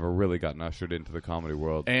not have ever really gotten ushered into the comedy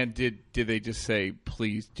world. And did they just say,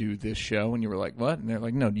 please do this show? And you were like, what? And they're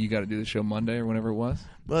like, no, you got to do the show Monday or whenever it was?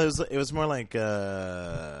 Well, it was more like,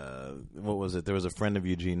 what was it? There was a friend of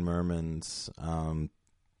Eugene Merman's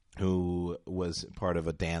who was part of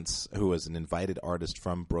a dance, who was an invited artist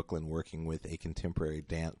from Brooklyn working with a contemporary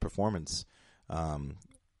dance performance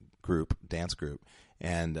dance group.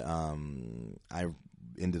 And I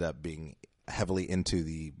ended up being heavily into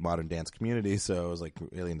the modern dance community, so I was like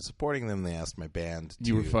really into supporting them. They asked my band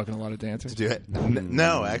You were fucking a lot of dancers? to do it.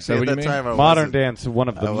 No, actually, at that time I modern wasn't. dance, one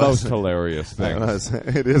of the most hilarious things.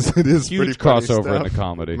 It is huge pretty funny crossover stuff. into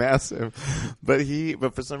comedy, massive. But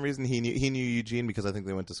for some reason he knew Eugene because I think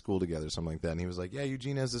they went to school together, something like that. And he was like, "Yeah,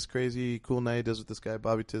 Eugene has this crazy cool night he does with this guy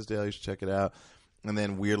Bobby Tisdale. You should check it out." And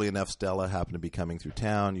then, weirdly enough, Stella happened to be coming through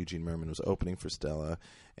town. Eugene Merman was opening for Stella,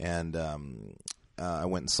 and I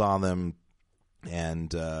went and saw them,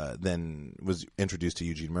 and then was introduced to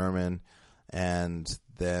Eugene Merman, and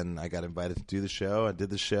then I got invited to do the show. I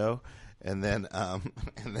did the show, and then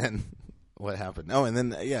what happened? Oh, and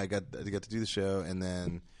then I got to do the show, and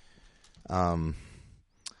then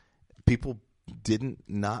people didn't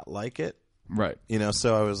not like it. Right. You know,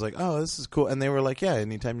 so I was like, oh, this is cool. And they were like, yeah,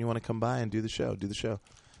 anytime you want to come by and do the show, do the show.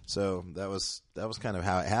 So that was kind of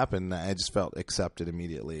how it happened. I just felt accepted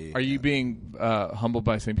immediately. Are you being humbled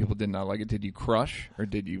by saying people did not like it? Did you crush or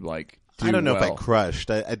did you do I don't know well? if I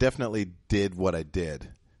crushed. I definitely did what I did.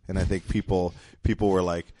 And I think people were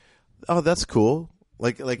like, oh, that's cool.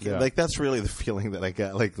 Like that's really the feeling that I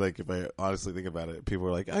got. Like if I honestly think about it, people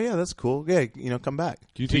were like, oh yeah, that's cool. Yeah, come back.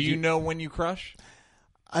 Do you know when you crush?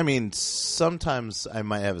 I mean, sometimes I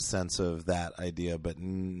might have a sense of that idea, but I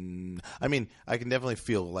mean, I can definitely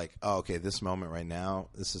feel like, oh, okay, this moment right now,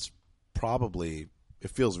 this is probably, it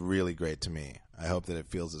feels really great to me. I hope that it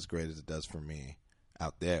feels as great as it does for me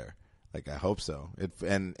out there. Like, I hope so.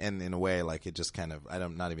 And in a way, like, it just kind of,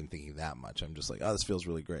 I'm not even thinking that much. I'm just like, oh, this feels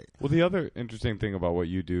really great. Well, the other interesting thing about what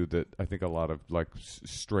you do that I think a lot of, like,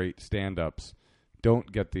 straight stand-ups don't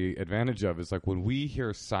get the advantage of is, like, when we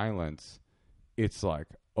hear silence, it's like,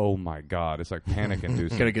 oh my God! It's like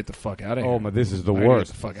panic-inducing. Gotta get the fuck out of here. Oh my, this is the I gotta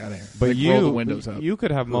worst. get the fuck out of here. But like, roll the windows up. You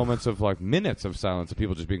could have moments of like minutes of silence of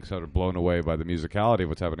people just being sort of blown away by the musicality of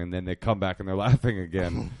what's happening, and then they come back and they're laughing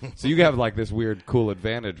again. So you have like this weird, cool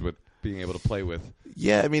advantage with being able to play with.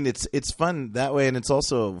 Yeah, I mean it's fun that way, and it's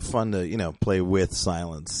also fun to play with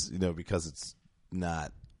silence, because it's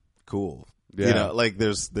not cool. Yeah. Like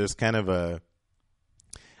there's kind of a.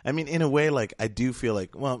 I mean, in a way, like I do feel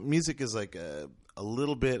like music is like a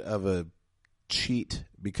little bit of a cheat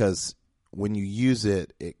because when you use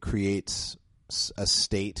it, it creates a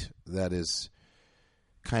state that is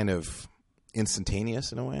kind of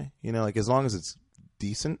instantaneous in a way. Like as long as it's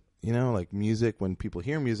decent, like music. When people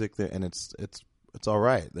hear music, and it's all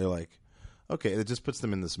right. They're like, okay, it just puts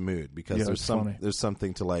them in this mood because there's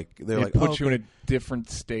something to like. It puts you in a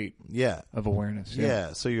different state. Yeah. Of awareness.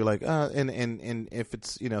 Yeah. So you're like, and if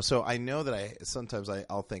it's so I know that sometimes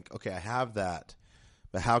I'll think, okay, I have that.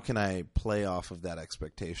 But how can I play off of that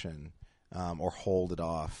expectation or hold it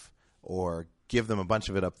off or give them a bunch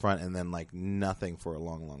of it up front and then like nothing for a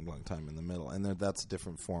long, long, long time in the middle? And that's a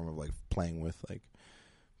different form of like playing with like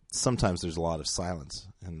sometimes there's a lot of silence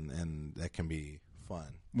and that can be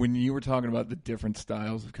fun. When you were talking about the different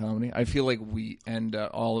styles of comedy, I feel like we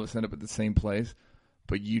all of us end up at the same place.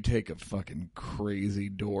 But you take a fucking crazy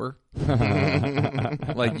door.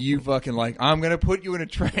 Like you fucking like, I'm going to put you in a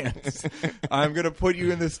trance. I'm going to put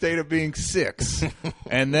you in the state of being 6.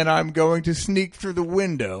 And then I'm going to sneak through the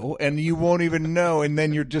window and you won't even know. And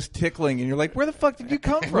then you're just tickling and you're like, where the fuck did you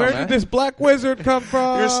come from? Where did this black wizard come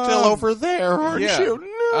from? You're still over there, aren't you?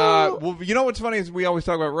 No. Well, you know what's funny is we always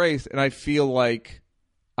talk about race. And I feel like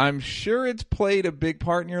I'm sure it's played a big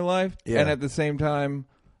part in your life. Yeah. And at the same time,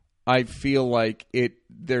 I feel like it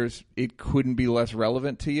couldn't be less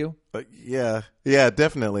relevant to you. Yeah,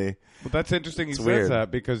 definitely. But that's interesting. He It's says weird.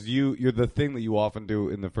 that because you're the thing that you often do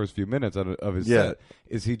in the first few minutes of his set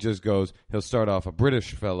is he just goes. He'll start off a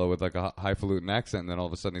British fellow with like a highfalutin accent, and then all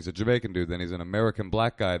of a sudden he's a Jamaican dude. Then he's an American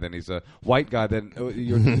black guy. Then he's a white guy. Then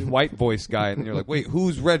you're a white voice guy, and you're like, wait,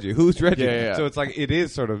 who's Reggie? Who's Reggie? Yeah. So it's like it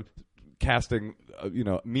is sort of casting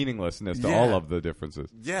meaninglessness to all of the differences.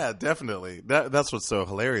 Yeah, definitely. That's what's so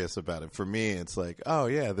hilarious about it. For me, it's like, oh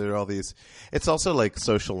yeah, there are all these. It's also like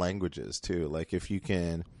social languages too. Like if you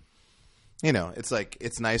can, it's like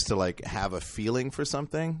it's nice to like have a feeling for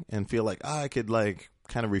something and feel like I could like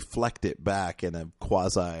kind of reflect it back in a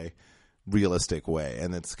quasi realistic way,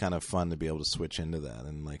 and it's kind of fun to be able to switch into that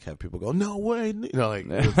and like have people go, no way, like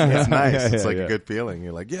it's nice. It's like a good feeling.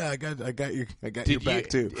 You're like, yeah, I got your back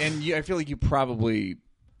too. And I feel like you probably,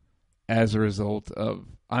 as a result of,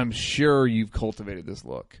 I'm sure you've cultivated this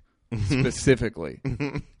look specifically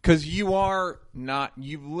because you've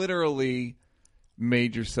literally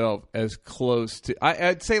made yourself as close to.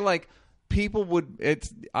 I'd say like people would.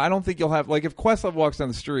 I don't think you'll have like if Questlove walks down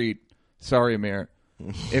the street. Sorry, Amir.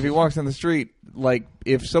 If he walks down the street, like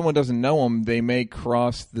if someone doesn't know him, they may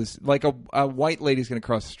cross this. Like a white lady's going to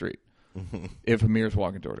cross the street if Amir's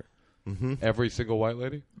walking toward her. Every single white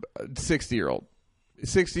lady, 60-year-old,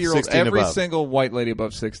 60 every above. single white lady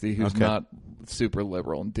above 60 who's not super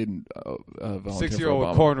liberal and didn't volunteer 6-year-old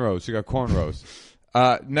with for cornrows. You got cornrows.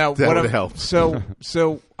 Now That what would I'm- help.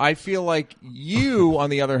 So I feel like you, on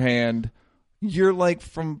the other hand. You're like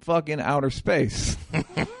from fucking outer space.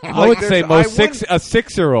 I would say a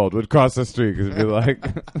 6-year-old would cross the street because it'd be like,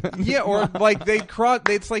 yeah, or like they'd cross.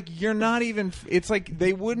 It's like you're not even. It's like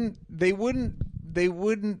they wouldn't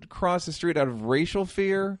cross the street out of racial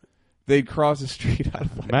fear. They'd cross the street out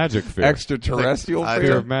of like, magic fear, extraterrestrial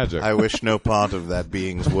fear of magic. I wish no part of that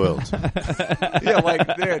being's world.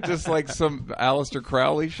 Just like some Aleister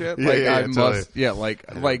Crowley shit. Yeah, Like yeah, I yeah, must. totally. Yeah,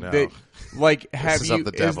 like No. they. Like, have This is you? of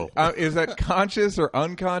the devil. Is that conscious or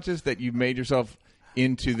unconscious that you've made yourself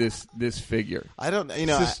into this figure? I don't.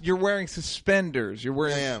 You're wearing suspenders. You're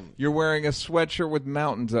wearing. I am. You're wearing a sweatshirt with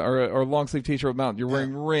mountains, or a long sleeve T-shirt with mountains. You're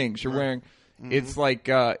wearing rings. You're wearing. It's like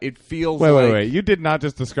it feels. Wait. You did not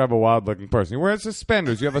just describe a wild looking person. You're wearing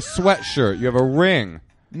suspenders. You have a sweatshirt. You have a ring.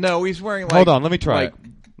 No, he's wearing. Like, Hold on. Let me try like,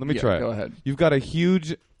 it. Let me try it. Go ahead. You've got a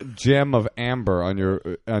huge gem of amber on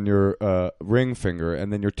your ring finger,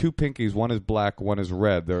 and then your two pinkies. One is black, one is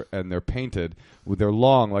red. They're painted. They're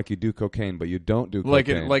long like you do cocaine, but you don't do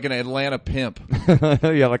cocaine. Like an Atlanta pimp.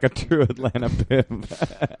 Yeah, like a true Atlanta pimp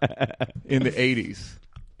in the 80s.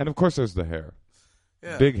 And of course, there's the hair.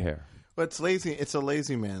 Yeah. Big hair. But it's lazy. It's a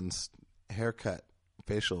lazy man's haircut,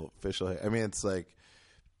 facial hair. I mean, it's like,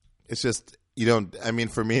 it's just. You don't. I mean,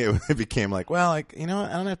 for me, it became like, well, like what?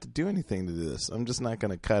 I don't have to do anything to do this. I'm just not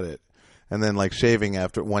going to cut it. And then, like shaving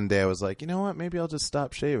after one day, I was like, you know what? Maybe I'll just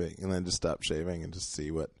stop shaving, and then just stop shaving and just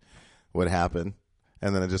see what happened.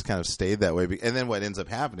 And then it just kind of stayed that way. And then what ends up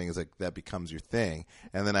happening is like that becomes your thing.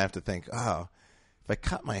 And then I have to think, oh, if I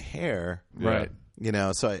cut my hair, right?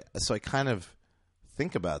 So I kind of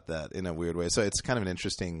think about that in a weird way. So it's kind of an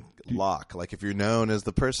interesting lock. Like if you're known as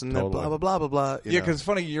the person that blah, blah, blah, blah, blah. Yeah, because it's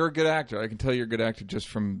funny, you're a good actor. I can tell you're a good actor just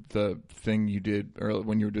from the thing you did earlier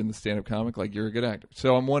when you were doing the stand-up comic. Like, you're a good actor.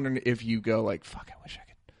 So I'm wondering if you go like, fuck, I wish I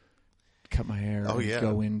could cut my hair and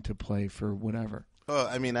go into play for whatever. Oh,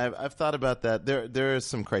 I mean, I've thought about that. There is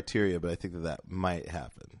some criteria, but I think that might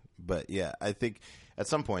happen. But yeah, I think at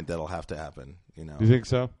some point that'll have to happen. You think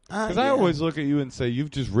so? Because I yeah. always look at you and say, you've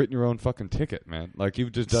just written your own fucking ticket, man. Like,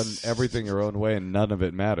 you've just done everything your own way and none of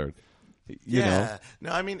it mattered. You know?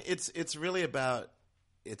 No, I mean, it's really about,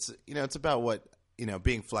 it's about what,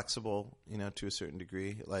 being flexible, to a certain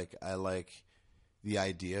degree. Like, I like the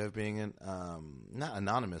idea of being not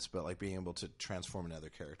anonymous, but like being able to transform into other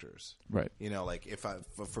characters. Right. Like if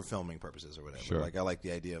for filming purposes or whatever. Sure. Like I like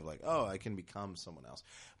the idea of like, oh, I can become someone else,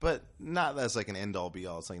 but not as like an end all be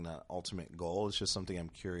all. It's like an ultimate goal. It's just something I'm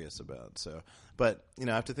curious about. So, but I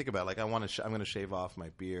have to think about like I'm going to shave off my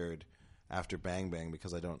beard after Bang Bang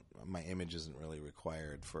because my image isn't really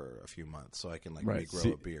required for a few months, so I can like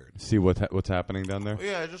regrow a beard. See what's happening down there?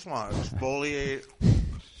 Yeah, I just want to exfoliate.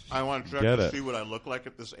 I want to check to see what I look like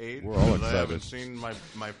at this age. We're all because I haven't excited. seen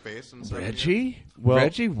my face in 7 years.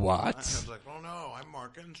 Reggie I Watts. was like, oh no, I'm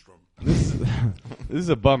Mark Enstrom. This is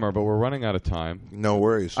a bummer, but we're running out of time. No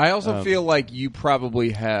worries. I also feel like you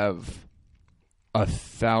probably have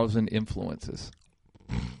 1,000 influences.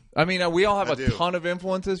 I mean, we all have a ton of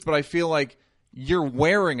influences, but I feel like you're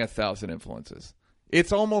wearing 1,000 influences.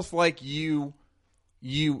 It's almost like you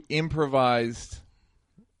improvised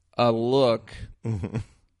a look.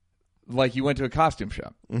 Like you went to a costume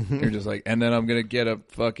shop. You're just like, and then I'm going to get a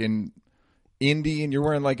fucking Indian. You're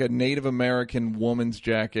wearing like a Native American woman's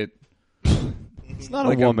jacket. It's not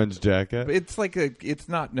like a woman's jacket. It's like it's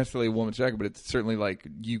not necessarily a woman's jacket, but it's certainly like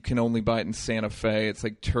you can only buy it in Santa Fe. It's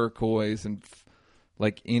like turquoise and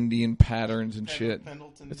like Indian patterns and shit.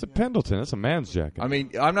 It's a Pendleton. It's a man's jacket. I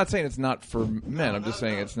mean, I'm not saying it's not for men. I'm just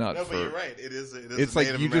saying it's not for. But you're right. It is. It's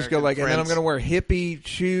like you just go like, and then I'm going to wear hippie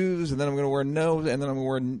shoes, and then I'm going to wear nose, and then I'm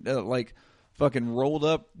going to wear like fucking rolled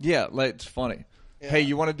up. Yeah, like, it's funny. Yeah. Hey,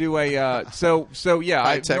 you want to do a so yeah,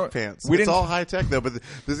 high tech pants? It's all high tech though. But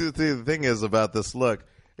the thing is about this look.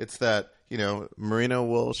 It's that merino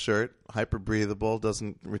wool shirt, hyper breathable,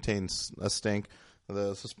 doesn't retain a stink.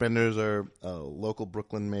 The suspenders are a local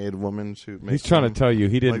Brooklyn-made woman who makes. He's trying to tell you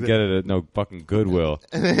he didn't get it at no fucking Goodwill.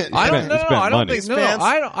 I don't know. I don't think. No,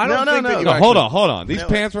 I don't think that you. No, hold on. These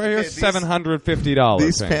pants right here, $750.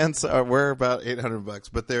 These pants were about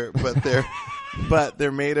 $800, but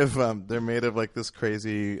they're made of like this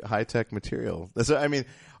crazy high tech material. So I mean,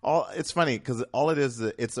 it's funny because all it is,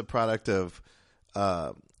 it's a product of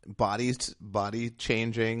body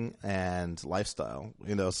changing and lifestyle,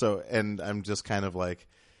 so, and I'm just kind of like,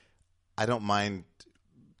 I don't mind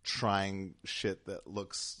trying shit that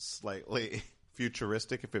looks slightly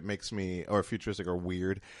futuristic if it makes me, or futuristic or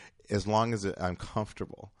weird, as long as I'm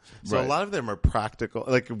comfortable. So right. A lot of them are practical,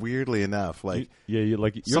 like weirdly enough, like you're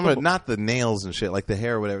some of it, not the nails and shit, like the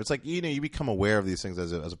hair or whatever. It's like you become aware of these things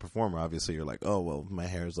as a performer. Obviously, you're like, oh well, my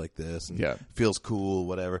hair is like this, and feels cool,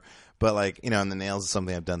 whatever. But like and the nails is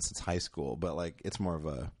something I've done since high school. But like it's more of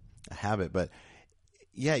a habit. But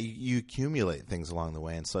yeah, you accumulate things along the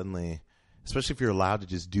way, and suddenly, especially if you're allowed to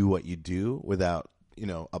just do what you do without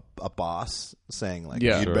a boss saying like,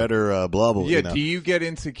 you'd better blah blah. Yeah. Do you get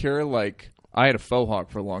insecure? Like I had a faux hawk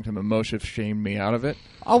for a long time, and Moshe shamed me out of it.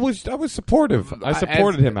 I was supportive. I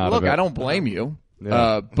supported him out of it. Look, I don't blame you.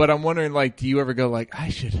 Yeah. But I'm wondering, like, do you ever go like,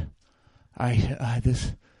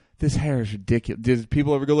 this hair is ridiculous? Does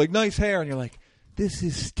people ever go like, nice hair, and you're like, this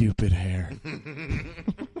is stupid hair.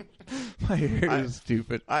 My hair is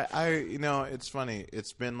stupid. It's funny.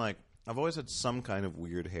 It's been like I've always had some kind of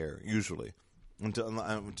weird hair, usually.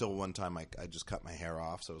 Until one time I just cut my hair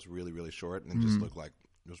off, so it was really, really short, and it just looked like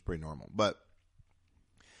it was pretty normal. But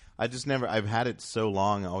I just never – I've had it so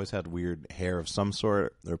long. I always had weird hair of some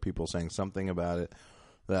sort. There are people saying something about it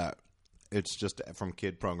that it's just from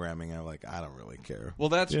kid programming. I'm like, I don't really care. Well,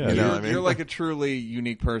 that's you're like a truly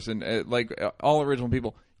unique person. Like all original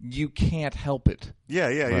people, you can't help it. Yeah.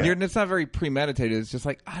 It's not very premeditated. It's just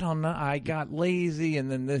like, I don't know. I got lazy, and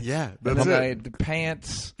then the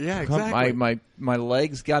pants. Yeah, exactly. My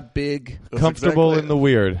legs got big. Comfortable in the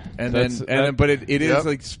weird. But it is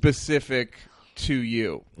like specific to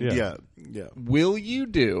you. Yeah. Will you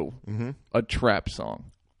do a trap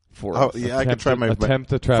song for us? Yeah, I could try my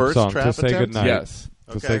attempt a trap song to say goodnight. Yes.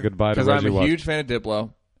 To say goodbye to Reggie Watts. Because I'm a huge huge fan of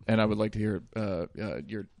Diplo, and I would like to hear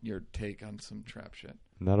your take on some trap shit.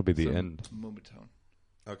 And that'll be the end. Moombahton.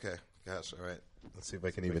 Okay. Gosh, all right. Let's see if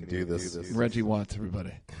I can even do this. Reggie Watts,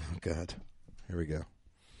 everybody. Oh, God. Here we go.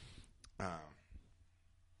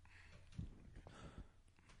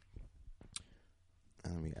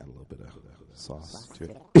 Let me add a little bit of sauce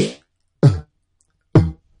to it.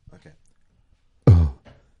 Okay.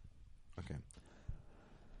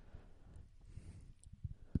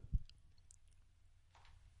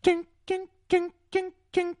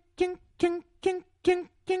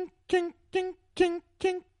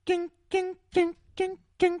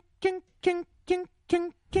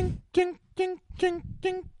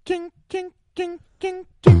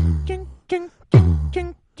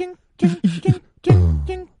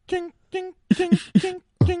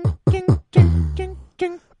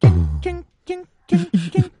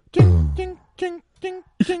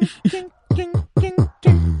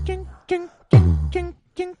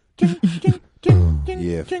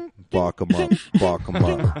 Yeah, bark 'em up.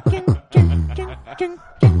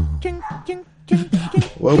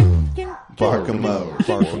 Whoa, bark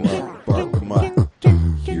 'em up.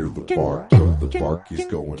 Hear the bark of the bark is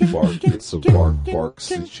going bark. It's a bark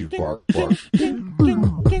since you bark. Feel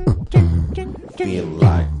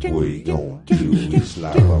like what you gon' do is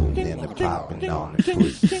like rolling and popping on the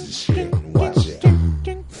pussy and shit and watch it.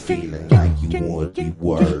 Feeling like you want the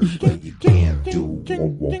word, but you can't do.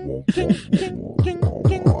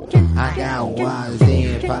 I got wires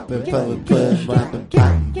in, poppin',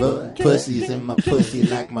 pussies in my pussy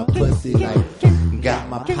like my pussy like. Got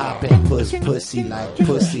my poppin' pussy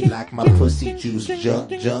like my pussy juice.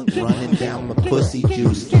 Junk running down my pussy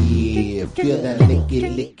juice. Yeah, feel that lick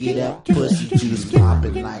it up. Pussy juice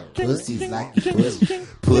poppin' like pussies like pussy.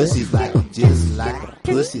 Pussy's like just like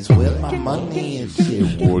pussies. Where my money and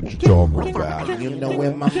shit? What you talking about? You know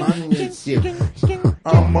where my money and shit.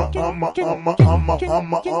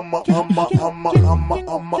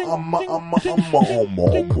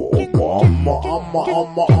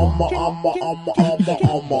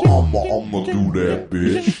 I'ma do that,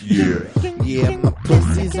 bitch. Yeah. Yeah, my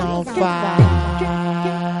pussy's on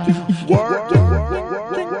fire. Word.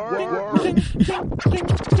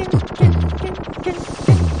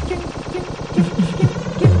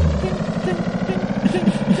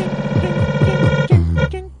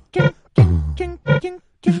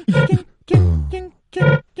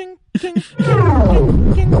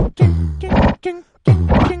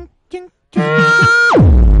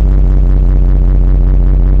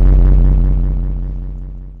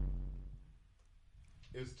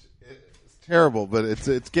 Terrible, but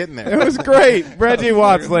it's getting there. It was great. Reggie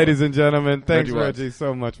Watts, ladies and gentlemen. Thanks, Reggie Watts. Reggie,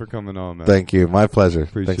 so much for coming on, man. Thank you. My pleasure.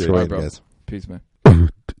 Appreciate Thanks for it. waiting, bro. guys. Peace, man.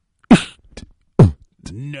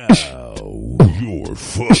 Now you're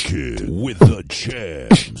fucking with the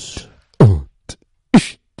champs.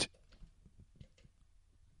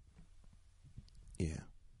 Yeah.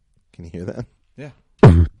 Can you hear that? Yeah.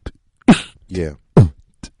 Yeah.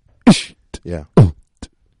 Yeah.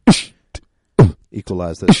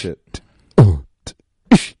 Equalize that shit.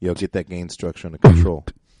 Yo, get that gain structure under control.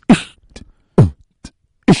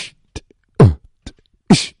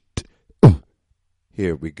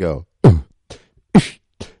 Here we go.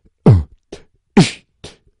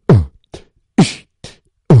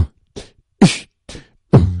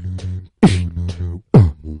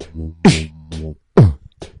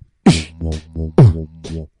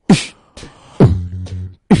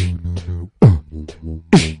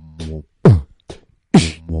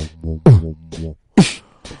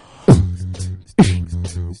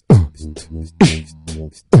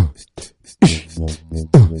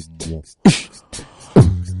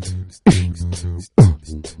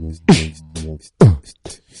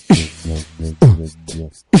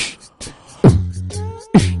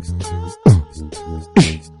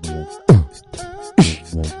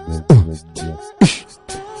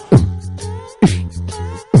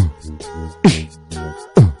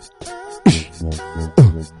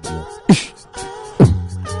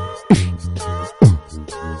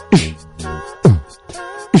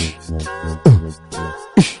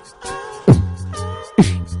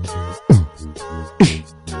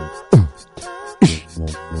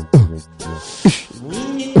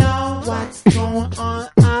 When you know what's going on,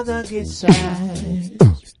 I don't get shy.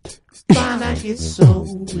 Find I get so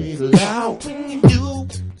loud when you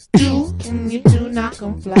do, and you do not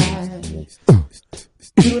comply.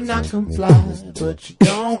 Do not comply, but you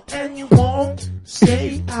don't and you won't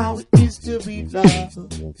say how it is to be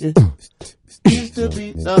loved. Yeah. Used to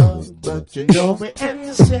be loved, but you know it, and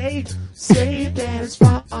you say that it's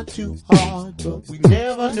far too hard, but we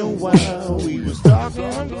never knew what we was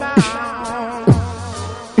talking about.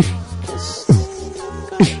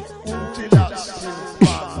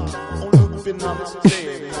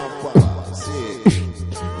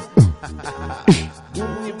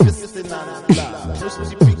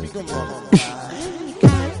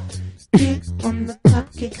 From the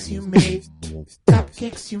cupcakes you made,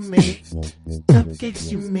 cupcakes you made,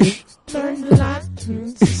 cupcakes you made. Learned a lot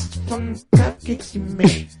from the cupcakes you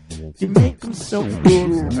made. You make them so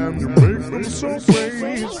good and you make them so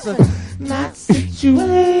great. It's a not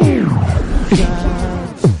situation,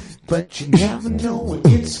 but you never know when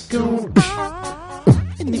it's going on.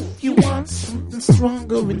 And if you want something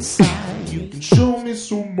stronger inside, you can show me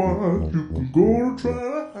so much. You can go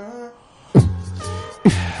try.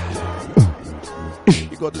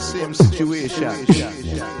 You got the same situation.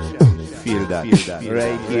 Feel that.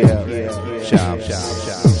 Right here.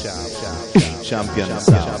 Champion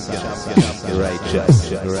sound. Righteous.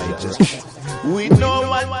 We know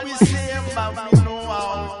what we say, but we know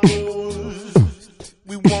how it goes.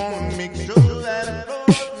 We want to make sure that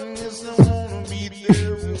it's the one to be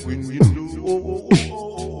there when we do.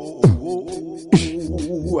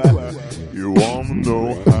 You want to know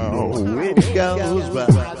how it goes, but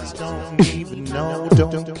I just don't even know,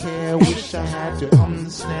 don't care. Wish I had to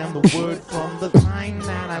understand the word from the time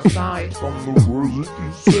that I saw it. From the words that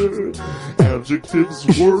you said, adjectives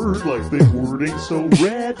word like they wording so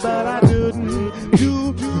red, but I didn't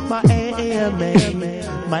do my AMA,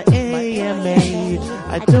 my AMA.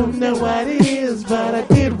 I don't know what it is, but I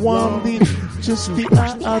did one just the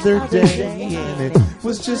other day, and it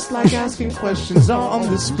was just like asking questions on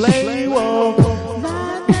display. Whoa.